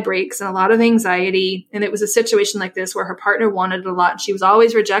very high brakes and a lot of anxiety. And it was a situation like this where her partner wanted it a lot and she was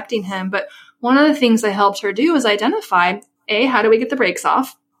always rejecting him. But one of the things I helped her do was identify, how do we get the brakes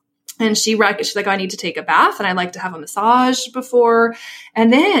off? And she's like, I need to take a bath and I like to have a massage before.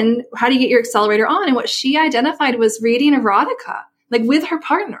 And then how do you get your accelerator on? And what she identified was reading erotica, like with her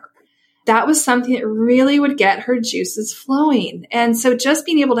partner. That was something that really would get her juices flowing. And so just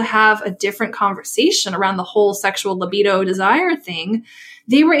being able to have a different conversation around the whole sexual libido desire thing,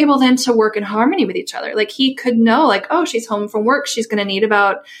 they were able then to work in harmony with each other. Like he could know, like, oh, she's home from work. She's going to need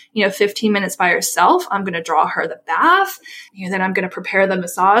about, 15 minutes by herself. I'm going to draw her the bath. Then I'm going to prepare the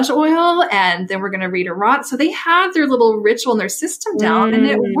massage oil, and then we're going to read erotica. So they had their little ritual and their system down, and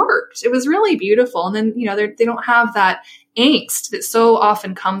it worked. It was really beautiful. And then, they don't have that angst that so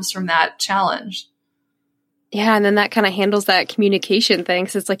often comes from that challenge. Yeah, and then that kind of handles that communication thing.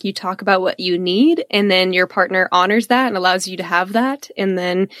 So it's like you talk about what you need, and then your partner honors that and allows you to have that. And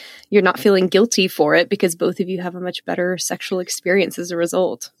then you're not feeling guilty for it because both of you have a much better sexual experience as a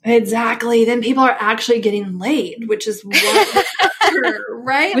result. Exactly. Then people are actually getting laid, which is what,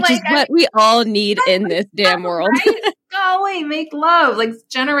 right? Which is what we all need in this damn world. Right? Golly, make love, like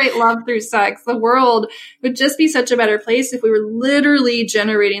generate love through sex. The world would just be such a better place if we were literally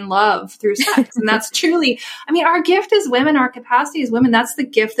generating love through sex. And that's truly, our gift as women, our capacity as women, that's the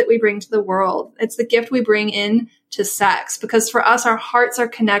gift that we bring to the world. It's the gift we bring in to sex, because for us, our hearts are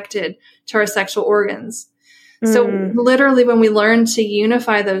connected to our sexual organs. So literally when we learn to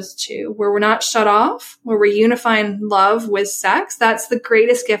unify those two, where we're not shut off, where we're unifying love with sex, that's the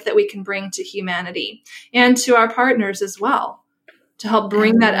greatest gift that we can bring to humanity and to our partners as well, to help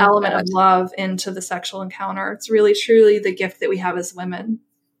bring that element of love into the sexual encounter. It's really, truly the gift that we have as women.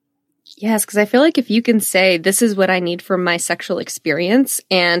 Yes, because I feel like if you can say, this is what I need from my sexual experience,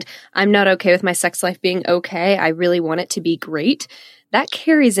 and I'm not okay with my sex life being okay, I really want it to be great, that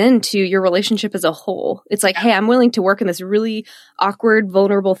carries into your relationship as a whole. It's like, hey, I'm willing to work in this really awkward,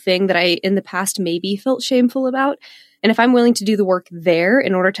 vulnerable thing that I, in the past, maybe felt shameful about. And if I'm willing to do the work there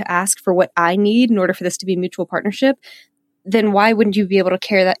in order to ask for what I need in order for this to be a mutual partnership, then why wouldn't you be able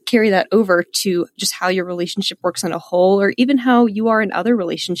to carry that over to just how your relationship works on a whole, or even how you are in other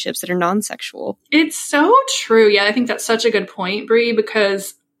relationships that are non-sexual? It's so true. Yeah, I think that's such a good point, Brie,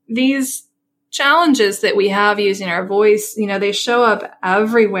 because these challenges that we have using our voice, they show up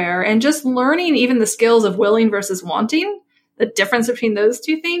everywhere. And just learning even the skills of willing versus wanting, the difference between those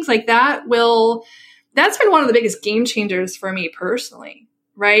two things, like that's been one of the biggest game changers for me personally.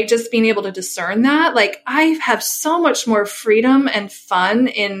 Right? Just being able to discern that. Like, I have so much more freedom and fun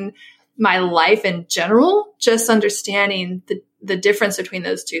in my life in general, just understanding the difference between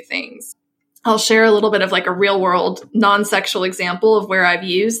those two things. I'll share a little bit of like a real world non-sexual example of where I've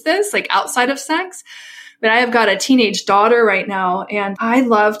used this, like outside of sex. But I have got a teenage daughter right now, and I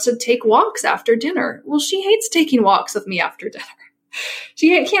love to take walks after dinner. Well, she hates taking walks with me after dinner.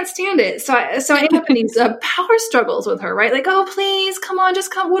 She can't stand it. So I end up in these power struggles with her, right? Like, oh, please, come on,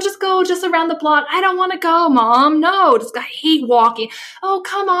 just come. We'll just go just around the block. I don't want to go, Mom. No, I hate walking. Oh,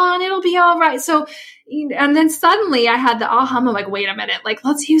 come on. It'll be all right. So, and then suddenly I had the aha. I'm like, wait a minute. Like,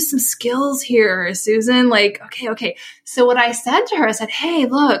 let's use some skills here, Susan. Like, okay. So what I said to her, I said, hey,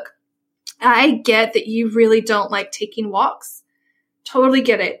 look, I get that you really don't like taking walks. Totally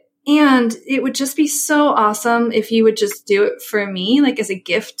get it. And it would just be so awesome if you would just do it for me, like as a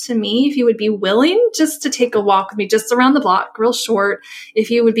gift to me, if you would be willing just to take a walk with me just around the block, real short,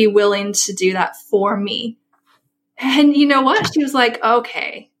 if you would be willing to do that for me. And you know what? She was like,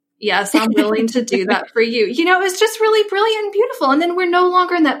 okay, yes, I'm willing to do that for you. It's just really brilliant and beautiful. And then we're no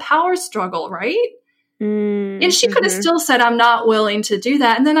longer in that power struggle, right? Mm-hmm. And she could have still said, I'm not willing to do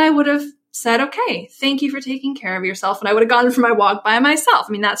that. And then I would have said, okay, thank you for taking care of yourself. And I would have gone for my walk by myself.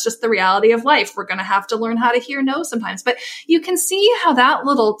 I mean, that's just the reality of life. We're going to have to learn how to hear no sometimes. But you can see how that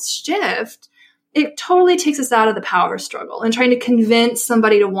little shift, it totally takes us out of the power struggle and trying to convince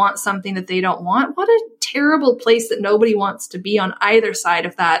somebody to want something that they don't want. What a terrible place that nobody wants to be on either side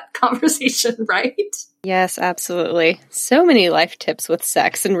of that conversation, right? Yes, absolutely. So many life tips with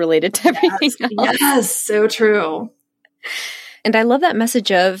sex and related to everything else. Yes, so true. And I love that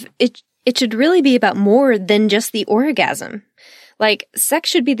message of it should really be about more than just the orgasm. Like, sex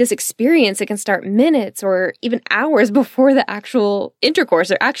should be this experience that can start minutes or even hours before the actual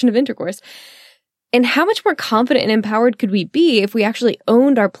intercourse or action of intercourse. And how much more confident and empowered could we be if we actually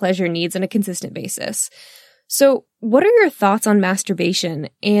owned our pleasure needs on a consistent basis? So what are your thoughts on masturbation?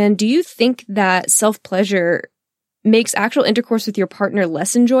 And do you think that self-pleasure makes actual intercourse with your partner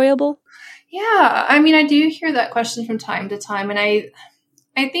less enjoyable? Yeah, I mean, I do hear that question from time to time. And I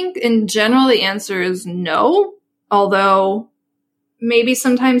think in general, the answer is no, although maybe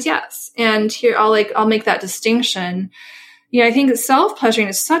sometimes yes. And here I'll make that distinction. I think that self-pleasuring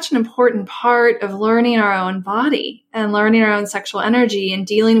is such an important part of learning our own body and learning our own sexual energy and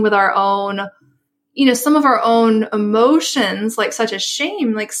dealing with our own, some of our own emotions, like such as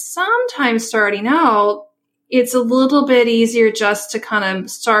shame. Like, sometimes starting out, it's a little bit easier just to kind of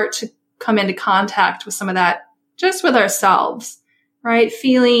start to come into contact with some of that just with ourselves. Right?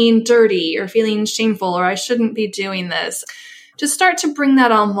 Feeling dirty or feeling shameful, or I shouldn't be doing this. Just start to bring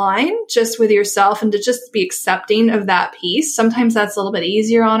that online just with yourself and to just be accepting of that piece. Sometimes that's a little bit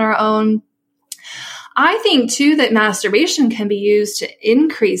easier on our own. I think too that masturbation can be used to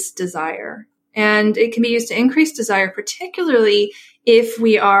increase desire, and it can be used to increase desire, particularly if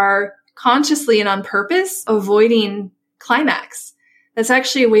we are consciously and on purpose avoiding climax. That's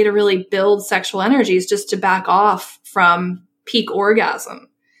actually a way to really build sexual energy, is just to back off from peak orgasm.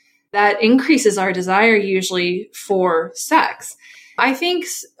 That increases our desire usually for sex. I think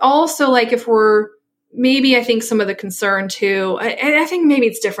also, like, if I think some of the concern too, I think maybe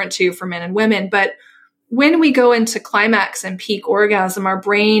it's different too for men and women, but when we go into climax and peak orgasm, our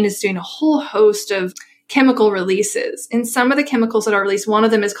brain is doing a whole host of chemical releases. And some of the chemicals that are released, one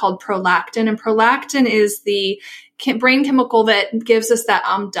of them is called prolactin, and prolactin is the brain chemical that gives us that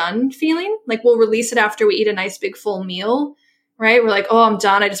I'm done feeling. Like, we'll release it after we eat a nice big full meal. Right? We're like, oh, I'm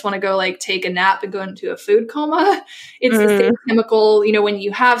done. I just want to go take a nap and go into a food coma. It's the same chemical, when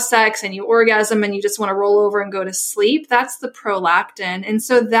you have sex and you orgasm and you just want to roll over and go to sleep. That's the prolactin. And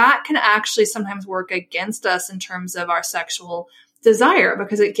so that can actually sometimes work against us in terms of our sexual desire,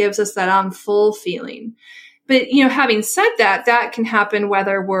 because it gives us that I'm full feeling. But, having said that, that can happen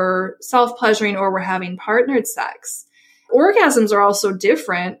whether we're self-pleasuring or we're having partnered sex. Orgasms are also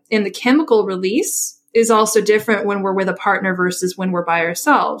different in the chemical release is also different when we're with a partner versus when we're by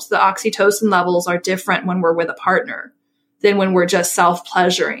ourselves. The oxytocin levels are different when we're with a partner than when we're just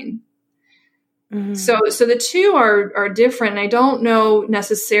self-pleasuring. So the two are different. And I don't know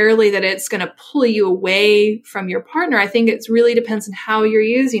necessarily that it's going to pull you away from your partner. I think it really depends on how you're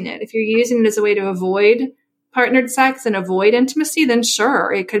using it. If you're using it as a way to avoid partnered sex and avoid intimacy, then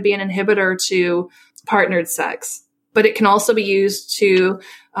sure, it could be an inhibitor to partnered sex. But it can also be used to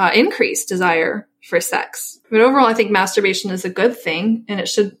increase desire for sex. But overall, I think masturbation is a good thing, and it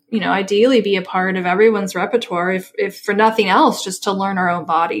should, ideally be a part of everyone's repertoire, if for nothing else, just to learn our own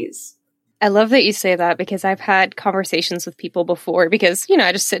bodies. I love that you say that, because I've had conversations with people before, because,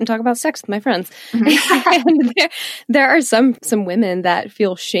 I just sit and talk about sex with my friends. And there are some women that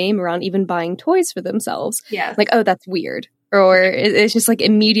feel shame around even buying toys for themselves. Yeah. Like, oh, that's weird. Or it's just like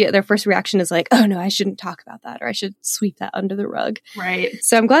immediate, their first reaction is like, oh no, I shouldn't talk about that, or I should sweep that under the rug. Right.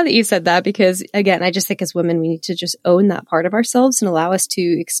 So I'm glad that you said that, because again, I just think as women, we need to just own that part of ourselves and allow us to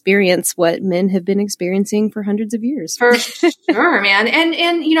experience what men have been experiencing for hundreds of years. For sure, man.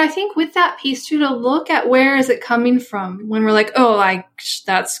 And I think with that piece too, to look at where is it coming from when we're like, oh,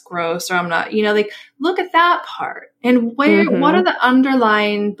 that's gross, or I'm not, look at that part. And what are the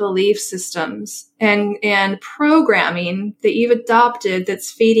underlying belief systems and programming that you've adopted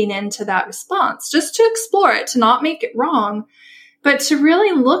that's feeding into that response? Just to explore it, to not make it wrong, but to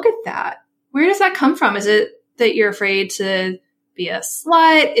really look at that. Where does that come from? Is it that you're afraid to be a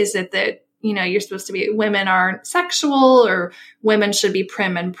slut? Is it that, you're supposed to be, women aren't sexual, or women should be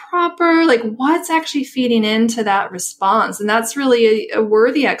prim and proper? Like, what's actually feeding into that response? And that's really a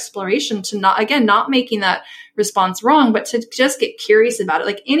worthy exploration, to not making that response wrong, but to just get curious about it.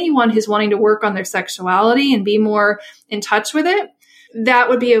 Like anyone who's wanting to work on their sexuality and be more in touch with it, that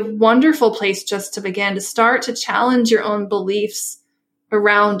would be a wonderful place just to begin, to start to challenge your own beliefs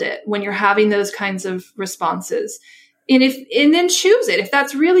around it when you're having those kinds of responses. And then choose it. If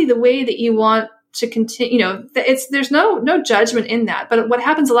that's really the way that you want to continue, there's no judgment in that. But what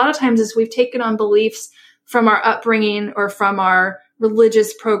happens a lot of times is we've taken on beliefs from our upbringing or from our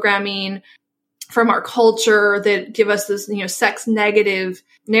religious programming, from our culture, that give us this, sex negative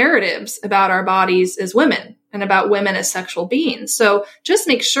narratives about our bodies as women and about women as sexual beings. So just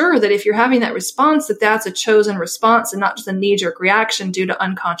make sure that if you're having that response, that's a chosen response and not just a knee-jerk reaction due to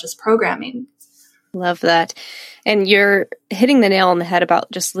unconscious programming. Love that. And you're hitting the nail on the head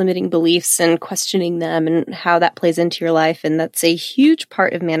about just limiting beliefs and questioning them and how that plays into your life. And that's a huge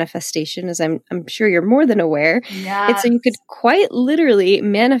part of manifestation, as I'm sure you're more than aware. Yes. And so you could quite literally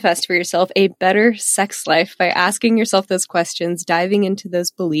manifest for yourself a better sex life by asking yourself those questions, diving into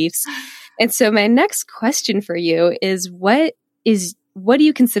those beliefs. And so my next question for you is what do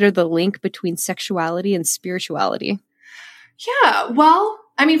you consider the link between sexuality and spirituality? Yeah, well,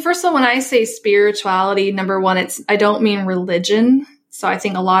 first of all, when I say spirituality, number one, I don't mean religion. So I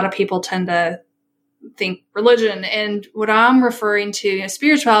think a lot of people tend to think religion. And what I'm referring to,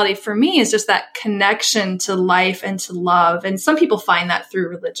 spirituality for me is just that connection to life and to love. And some people find that through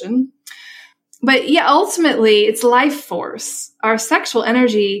religion. But yeah, ultimately, it's life force. Our sexual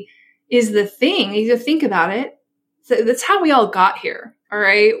energy is the thing. You think about it. That's how we all got here. All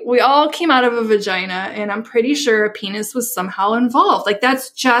right. We all came out of a vagina, and I'm pretty sure a penis was somehow involved. Like,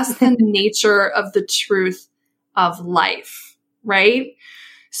 that's just the nature of the truth of life, right?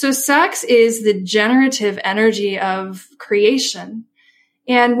 So sex is the generative energy of creation.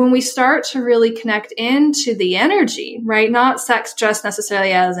 And when we start to really connect into the energy, right? Not sex just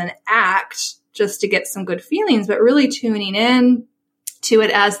necessarily as an act just to get some good feelings, but really tuning in to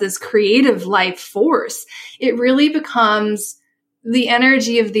it as this creative life force, it really becomes the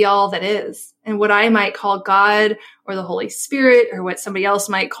energy of the all that is, and what I might call God or the Holy Spirit, or what somebody else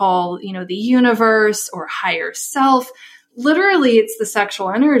might call, the universe or higher self. Literally, it's the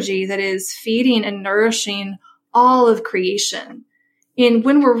sexual energy that is feeding and nourishing all of creation. And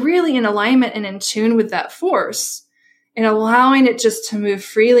when we're really in alignment and in tune with that force and allowing it just to move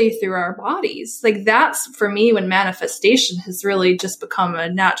freely through our bodies, like that's for me when manifestation has really just become a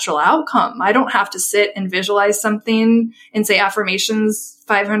natural outcome. I don't have to sit and visualize something and say affirmations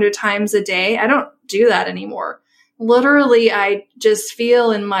 500 times a day. I don't do that anymore. Literally, I just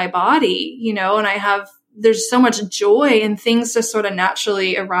feel in my body, and there's so much joy, and things just sort of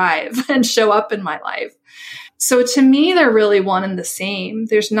naturally arrive and show up in my life. So to me, they're really one and the same.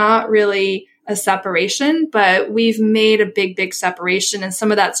 There's not really a separation, but we've made a big, big separation. And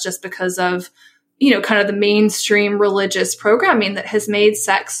some of that's just because of, kind of the mainstream religious programming that has made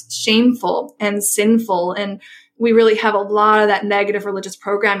sex shameful and sinful. And we really have a lot of that negative religious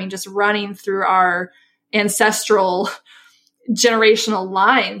programming just running through our ancestral generational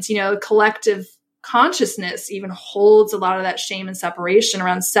lines. Collective consciousness even holds a lot of that shame and separation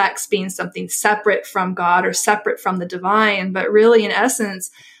around sex being something separate from God or separate from the divine. But really, in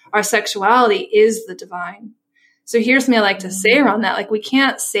essence, our sexuality is the divine. So here's something I like to say around that. Like, we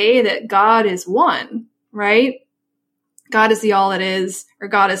can't say that God is one, right? God is the all that is, or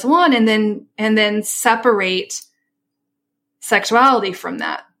God is one, and then separate sexuality from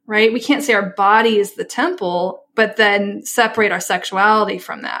that, right? We can't say our body is the temple, but then separate our sexuality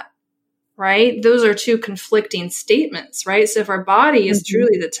from that, right? Those are two conflicting statements, right? So if our body is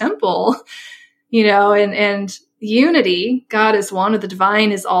truly the temple, and unity, God is one, or the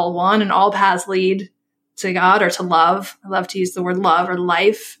divine is all one, and all paths lead to God or to love. I love to use the word love or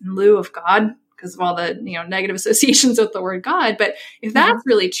life in lieu of God because of all the, negative associations with the word God. But if that's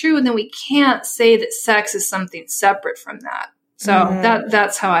really true, then we can't say that sex is something separate from that. So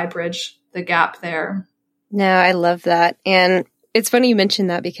that's how I bridge the gap there. No, I love that. And it's funny you mentioned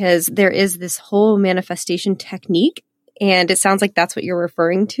that because there is this whole manifestation technique. And it sounds like that's what you're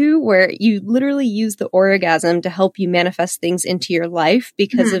referring to, where you literally use the orgasm to help you manifest things into your life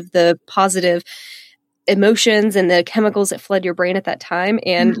because of the positive emotions and the chemicals that flood your brain at that time.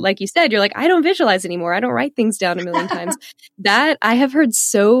 And like you said, you're like, I don't visualize anymore. I don't write things down a million times. That I have heard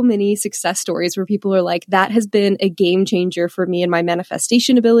so many success stories where people are like, that has been a game changer for me and my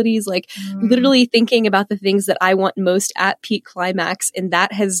manifestation abilities. Like literally thinking about the things that I want most at peak climax. And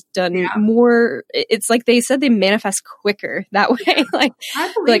that has done more. It's like they said they manifest quicker that way.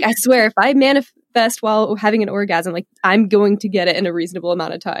 I swear if I manifest while having an orgasm, like I'm going to get it in a reasonable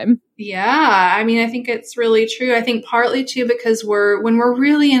amount of time. Yeah. I mean, I think it's really true. I think partly too, because when we're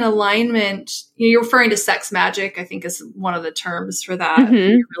really in alignment, you're referring to sex magic, I think is one of the terms for that.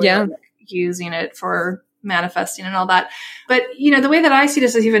 Really like using it for manifesting and all that. But, the way that I see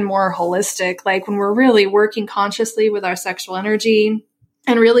this is even more holistic. Like when we're really working consciously with our sexual energy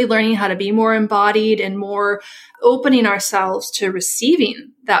and really learning how to be more embodied and more opening ourselves to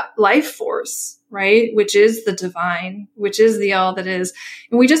receiving that life force, right? Which is the divine, which is the all that is.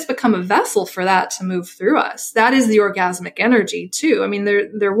 And we just become a vessel for that to move through us. That is the orgasmic energy too. I mean,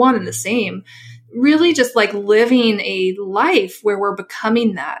 they're one and the same. Really just like living a life where we're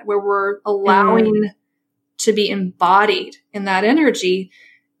becoming that, where we're allowing to be embodied in that energy.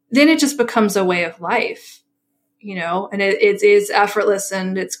 Then it just becomes a way of life, and it is effortless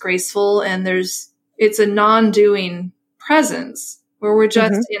and it's graceful and it's a non-doing presence where we're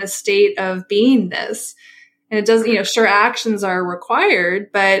just in a state of beingness. And it doesn't, sure, actions are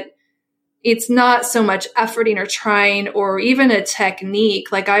required, but it's not so much efforting or trying or even a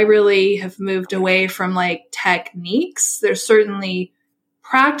technique. Like I really have moved away from like techniques. There's certainly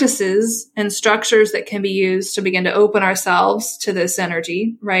practices and structures that can be used to begin to open ourselves to this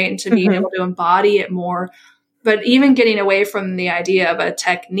energy, right? And to be able to embody it more. But even getting away from the idea of a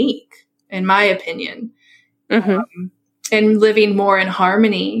technique, in my opinion, and living more in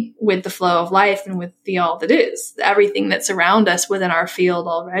harmony with the flow of life and with the all that is, everything that's around us within our field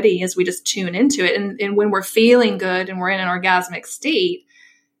already as we just tune into it. And when we're feeling good and we're in an orgasmic state,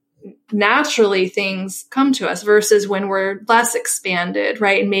 naturally things come to us versus when we're less expanded,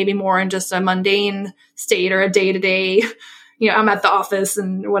 right? And maybe more in just a mundane state or a day-to-day, I'm at the office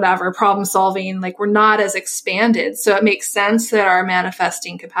and whatever, problem solving, like we're not as expanded. So it makes sense that our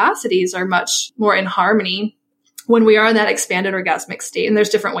manifesting capacities are much more in harmony when we are in that expanded orgasmic state. And there's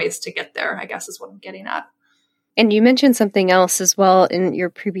different ways to get there, I guess is what I'm getting at. And you mentioned something else as well in your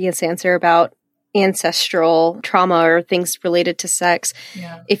previous answer about ancestral trauma or things related to sex.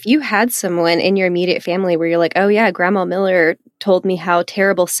 Yeah. If you had someone in your immediate family where you're like, oh yeah, Grandma Miller told me how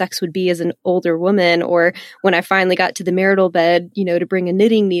terrible sex would be as an older woman, or when I finally got to the marital bed, to bring a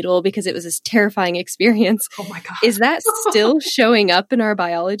knitting needle because it was this terrifying experience. Oh my God. Is that still showing up in our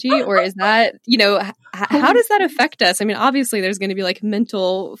biology, or is that, how does that affect us? I mean, obviously there's going to be like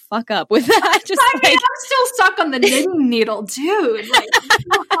mental fuck up with that. I'm still stuck on the knitting needle, dude.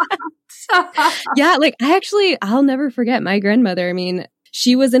 Yeah, like I'll never forget my grandmother. I mean,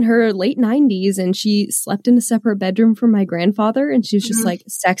 she was in her late 90s and she slept in a separate bedroom from my grandfather. And she was just like,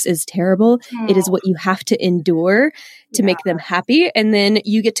 sex is terrible. It is what you have to endure to make them happy. And then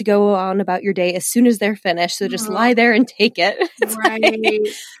you get to go on about your day as soon as they're finished. So just lie there and take it.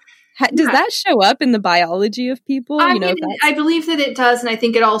 Does that show up in the biology of people? I believe that it does. And I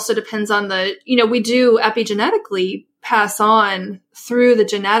think it also depends on we do epigenetically pass on through the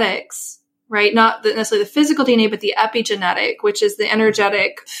genetics, right? Not necessarily the physical DNA, but the epigenetic, which is the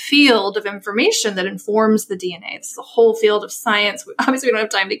energetic field of information that informs the DNA. It's the whole field of science. Obviously, we don't have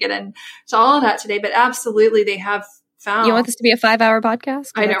time to get into all of that today, but absolutely they have found. You want this to be a 5-hour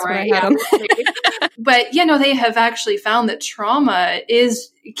podcast? I know, right? Yeah. But, they have actually found that trauma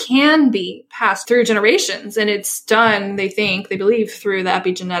can be passed through generations, and it's done, they believe, through the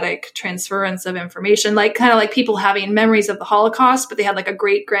epigenetic transference of information, kind of like people having memories of the Holocaust, but they had like a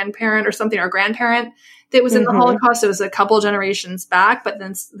great grandparent or something, or grandparent that was in the Holocaust. It was a couple generations back, but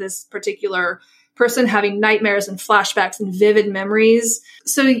then this particular person having nightmares and flashbacks and vivid memories.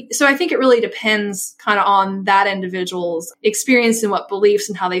 So I think it really depends kind of on that individual's experience and what beliefs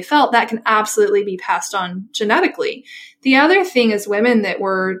and how they felt. That can absolutely be passed on genetically. The other thing as women that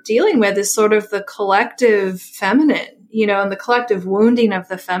we're dealing with is sort of the collective feminine, and the collective wounding of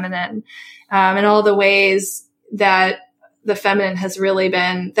the feminine, and all the ways that the feminine has really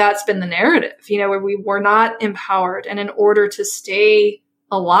that's been the narrative, where we were not empowered. And in order to stay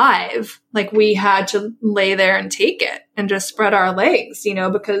alive, we had to lay there and take it and just spread our legs,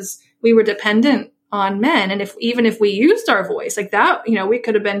 because we were dependent on men. And even if we used our voice like that, we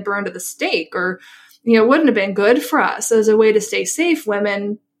could have been burned at the stake, or, wouldn't have been good for us. As a way to stay safe,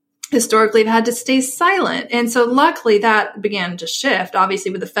 women historically have had to stay silent. And so luckily that began to shift,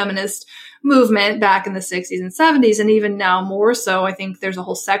 obviously, with the feminist movement back in the 60s and 70s. And even now more so, I think there's a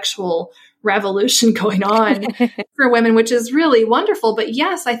whole sexual revolution going on for women, which is really wonderful. But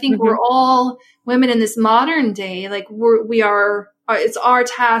yes, I think we're all women in this modern day. It's our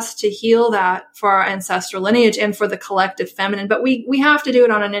task to heal that for our ancestral lineage and for the collective feminine. But we have to do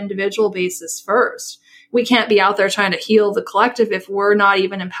it on an individual basis first. We can't be out there trying to heal the collective if we're not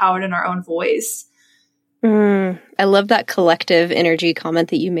even empowered in our own voice. I love that collective energy comment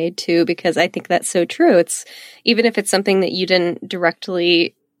that you made too, because I think that's so true. It's even if it's something that you didn't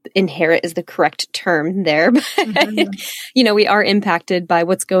directly inherit is the correct term there, but we are impacted by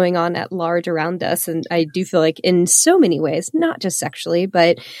what's going on at large around us. And I do feel like in so many ways, not just sexually,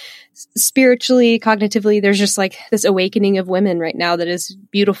 but spiritually, cognitively, there's just like this awakening of women right now that is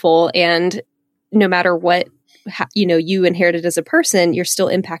beautiful. And no matter what, you inherited as a person, you're still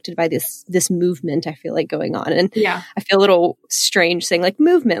impacted by this movement, I feel like, going on. And I feel a little strange saying like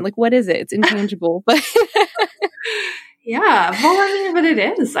movement, like what is it? It's intangible, but yeah, well, but it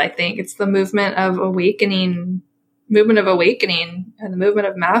is, I think it's the movement of awakening and the movement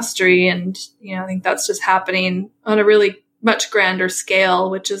of mastery. And, I think that's just happening on a really much grander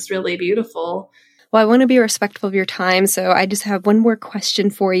scale, which is really beautiful. Well, I want to be respectful of your time. So I just have one more question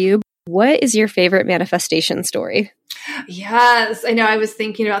for you. What is your favorite manifestation story? Yes, I know. I was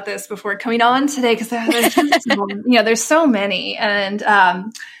thinking about this before coming on today because there's so many. And I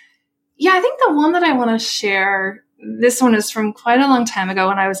think the one that I want to share, this one is from quite a long time ago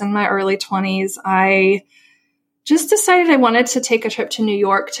when I was in my early 20s. I just decided I wanted to take a trip to New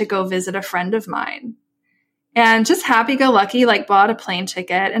York to go visit a friend of mine. And just happy-go-lucky, bought a plane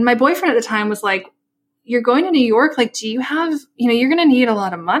ticket. And my boyfriend at the time was like, you're going to New York, do you have, you're going to need a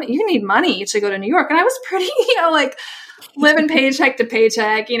lot of money. You're going to need money to go to New York. And I was pretty, living paycheck to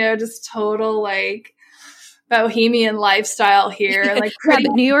paycheck, just total, bohemian lifestyle here. Pretty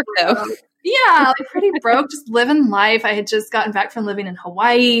New York, though. Yeah, pretty broke, just living life. I had just gotten back from living in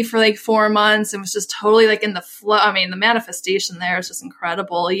Hawaii for 4 months and was just totally in the flow. I mean, the manifestation there is just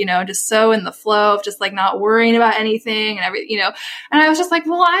incredible, just so in the flow of just not worrying about anything and everything, and I was just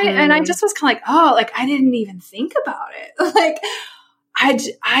and I just was kind of I didn't even think about it. I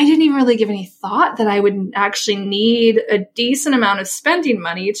didn't even really give any thought that I would actually need a decent amount of spending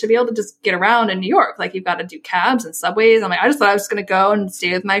money to be able to just get around in New York. You've got to do cabs and subways. I just thought I was going to go and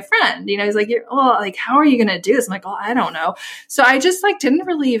stay with my friend. He's like, how are you going to do this? I'm like, I don't know. So I just didn't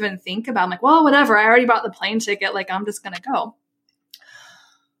really even think about it. I'm whatever. I already bought the plane ticket. I'm just going to go.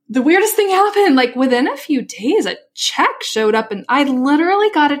 The weirdest thing happened, within a few days, a check showed up and I literally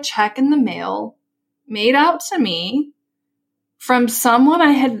got a check in the mail made out to me from someone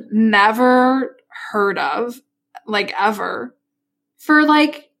I had never heard of, ever, for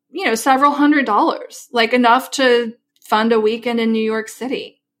several $100s, enough to fund a weekend in New York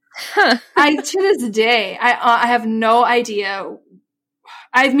City. Huh. To this day, I have no idea.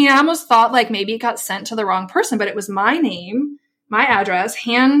 I almost thought maybe it got sent to the wrong person, but it was my name, my address,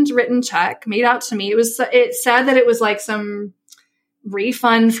 handwritten check made out to me. It said that it was some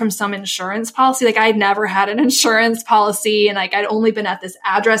refund from some insurance policy. I'd never had an insurance policy and I'd only been at this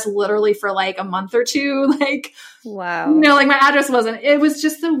address literally for a month or two. Wow. My address it was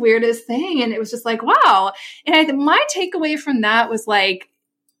just the weirdest thing. And it was just wow. And my takeaway from that was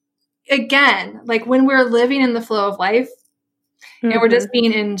again, when we're living in the flow of life and we're just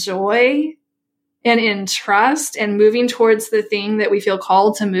being in joy, and in trust and moving towards the thing that we feel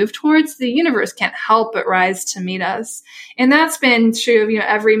called to move towards, the universe can't help but rise to meet us. And that's been true of,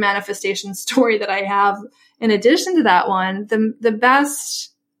 every manifestation story that I have. In addition to that one, the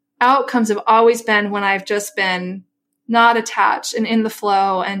best outcomes have always been when I've just been not attached and in the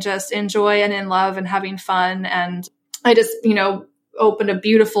flow and just in joy and in love and having fun. And I just, opened a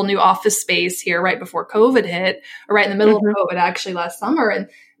beautiful new office space here right before COVID hit, or right in the middle of COVID, actually last summer. And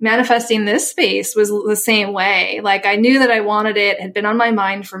manifesting this space was the same way. Like I knew that I wanted it, had been on my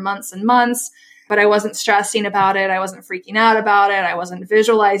mind for months and months, but I wasn't stressing about it. I wasn't freaking out about it. I wasn't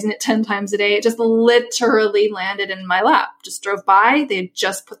visualizing it 10 times a day. It just literally landed in my lap. Just drove by. They had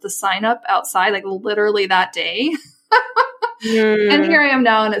just put the sign up outside, like literally that day. And here I am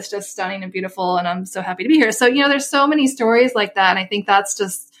now, and it's just stunning and beautiful, and I'm so happy to be here. So, there's so many stories like that, and I think that's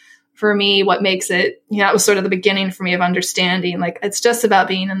just, for me, what makes it, it was sort of the beginning for me of understanding, like, it's just about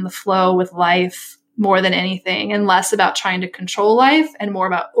being in the flow with life more than anything, and less about trying to control life and more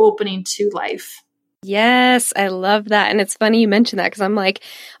about opening to life. Yes, I love that. And it's funny you mentioned that, because I'm like,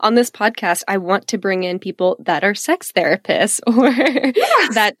 on this podcast, I want to bring in people that are sex therapists or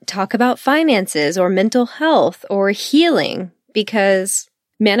that talk about finances or mental health or healing, because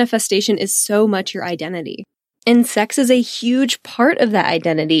manifestation is so much your identity. And sex is a huge part of that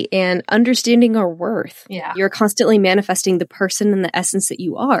identity and understanding our worth. Yeah. You're constantly manifesting the person and the essence that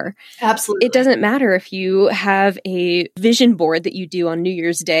you are. Absolutely. It doesn't matter if you have a vision board that you do on New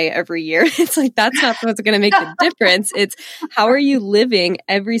Year's Day every year. It's like, that's not what's going to make the difference. It's how are you living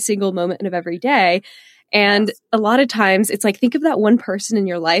every single moment of every day? And a lot of times it's like, think of that one person in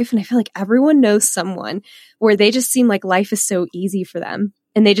your life. And I feel like everyone knows someone where they just seem like life is so easy for them.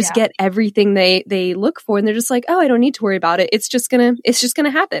 And they just get everything they look for, and they're just like, oh, I don't need to worry about it. It's just gonna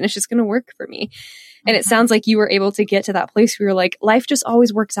happen. It's just gonna work for me. And it sounds like you were able to get to that place where you're like, life just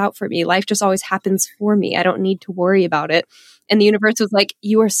always works out for me. Life just always happens for me. I don't need to worry about it. And the universe was like,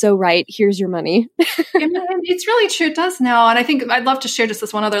 you are so right. Here's your money. And it's really true. It does now. And I think I'd love to share just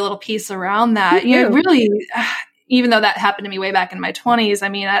this one other little piece around that. Really, even though that happened to me way back in my 20s, I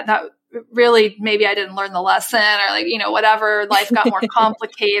mean, that really, maybe I didn't learn the lesson, or like, whatever, life got more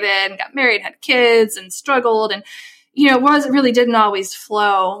complicated and got married, had kids and struggled, and, really didn't always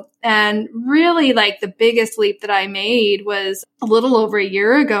flow. And really, like, the biggest leap that I made was a little over a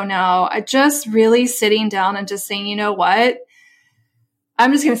year ago now. I just really sitting down and just saying, you know what?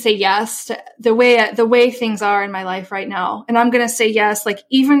 I'm just going to say yes to the way things are in my life right now. And I'm going to say yes, like,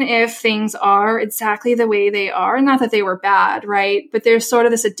 even if things are exactly the way they are, not that they were bad, right? But there's sort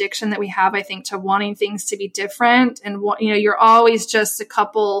of this addiction that we have, I think, to wanting things to be different. And, you're always just a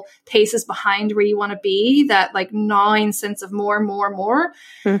couple paces behind where you want to be, that like gnawing sense of more,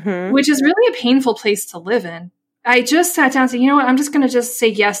 which is really a painful place to live in. I just sat down and said, you know what? I'm just going to just say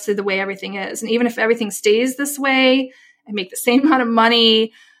yes to the way everything is. And even if everything stays this way, I make the same amount of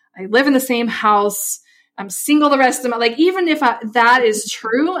money, I live in the same house, I'm single the rest of my, like, even if that is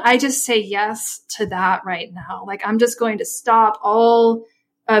true, I just say yes to that right now. Like, I'm just going to stop all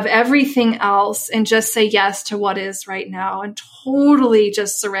of everything else and just say yes to what is right now, and totally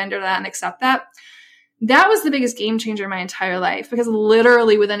just surrender that and accept that. That was the biggest game changer in my entire life, because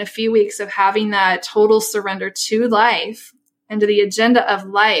literally within a few weeks of having that total surrender to life and to the agenda of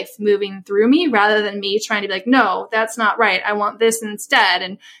life moving through me, rather than me trying to be like, no, that's not right, I want this instead,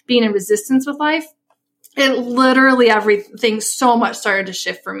 and being in resistance with life, it literally, everything so much started to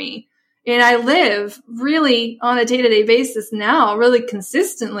shift for me. And I live really on a day-to-day basis now, really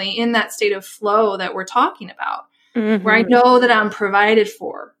consistently in that state of flow that we're talking about, where I know that I'm provided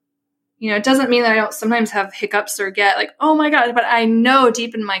for. It doesn't mean that I don't sometimes have hiccups or get like, oh my God, but I know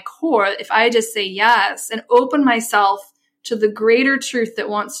deep in my core, if I just say yes and open myself to the greater truth that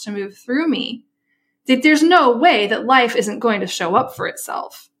wants to move through me, that there's no way that life isn't going to show up for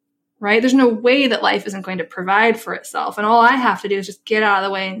itself, right? There's no way that life isn't going to provide for itself. And all I have to do is just get out of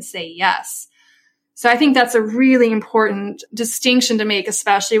the way and say yes. So I think that's a really important distinction to make,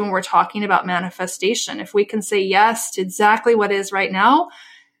 especially when we're talking about manifestation. If we can say yes to exactly what is right now,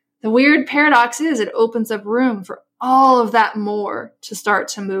 the weird paradox is it opens up room for all of that more to start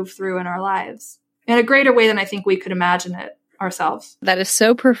to move through in our lives in a greater way than I think we could imagine it ourselves. That is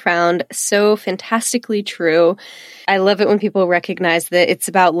so profound, so fantastically true. I love it when people recognize that it's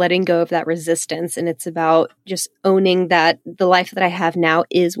about letting go of that resistance, and it's about just owning that the life that I have now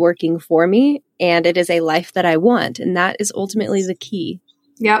is working for me, and it is a life that I want. And that is ultimately the key.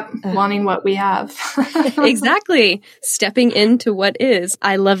 Yep. Wanting what we have. Exactly. Stepping into what is.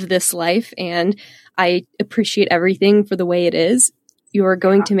 I love this life, and I appreciate everything for the way it is. you're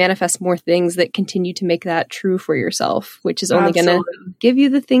going to manifest more things that continue to make that true for yourself, which is only going to give you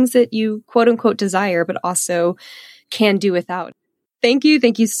the things that you quote unquote desire, but also can do without. Thank you.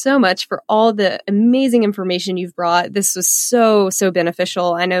 Thank you so much for all the amazing information you've brought. This was so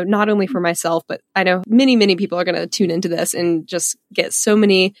beneficial. I know not only for myself, but I know many, many people are going to tune into this and just get so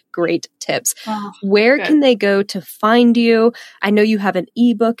many great tips. Where can they go to find you? I know you have an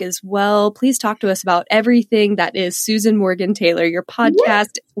ebook as well. Please talk to us about everything that is Susan Morgan Taylor, your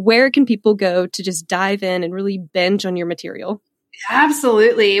podcast. Where can people go to just dive in and really binge on your material?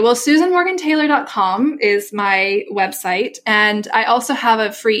 Absolutely. Well, SusanMorganTaylor.com is my website. And I also have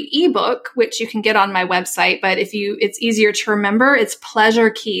a free ebook, which you can get on my website. But it's easier to remember, it's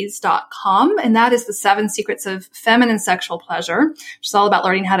PleasureKeys.com. And that is the 7 secrets of feminine sexual pleasure, which is all about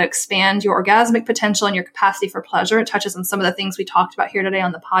learning how to expand your orgasmic potential and your capacity for pleasure. It touches on some of the things we talked about here today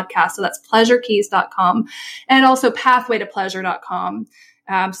on the podcast. So that's PleasureKeys.com, and also PathwayToPleasure.com.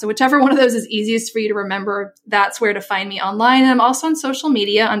 So whichever one of those is easiest for you to remember, that's where to find me online. And I'm also on social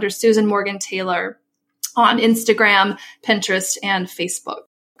media under Susan Morgan Taylor on Instagram, Pinterest, and Facebook.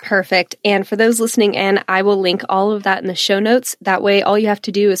 Perfect. And for those listening in, I will link all of that in the show notes. That way, all you have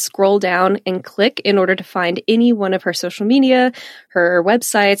to do is scroll down and click in order to find any one of her social media, her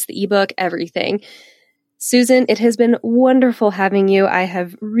websites, the ebook, everything. Susan, it has been wonderful having you. I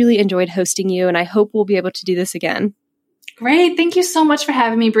have really enjoyed hosting you, and I hope we'll be able to do this again. Great. Thank you so much for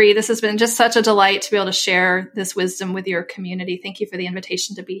having me, Bree. This has been just such a delight to be able to share this wisdom with your community. Thank you for the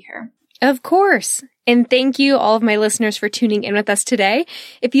invitation to be here. Of course. And thank you, all of my listeners, for tuning in with us today.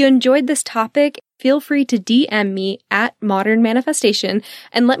 If you enjoyed this topic, feel free to DM me at Modern Manifestation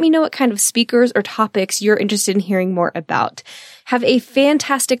and let me know what kind of speakers or topics you're interested in hearing more about. Have a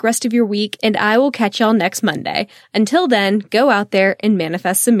fantastic rest of your week, and I will catch y'all next Monday. Until then, go out there and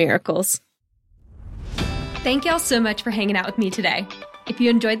manifest some miracles. Thank y'all so much for hanging out with me today. If you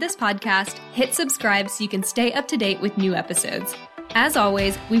enjoyed this podcast, hit subscribe so you can stay up to date with new episodes. As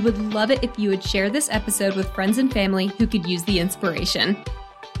always, we would love it if you would share this episode with friends and family who could use the inspiration.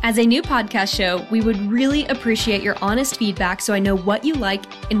 As a new podcast show, we would really appreciate your honest feedback so I know what you like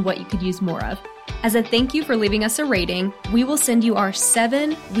and what you could use more of. As a thank you for leaving us a rating, we will send you our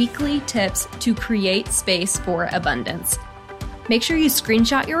 7 weekly tips to create space for abundance. Make sure you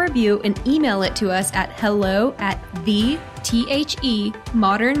screenshot your review and email it to us at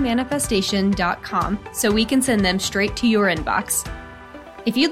hello@themodernmanifestation.com so we can send them straight to your inbox.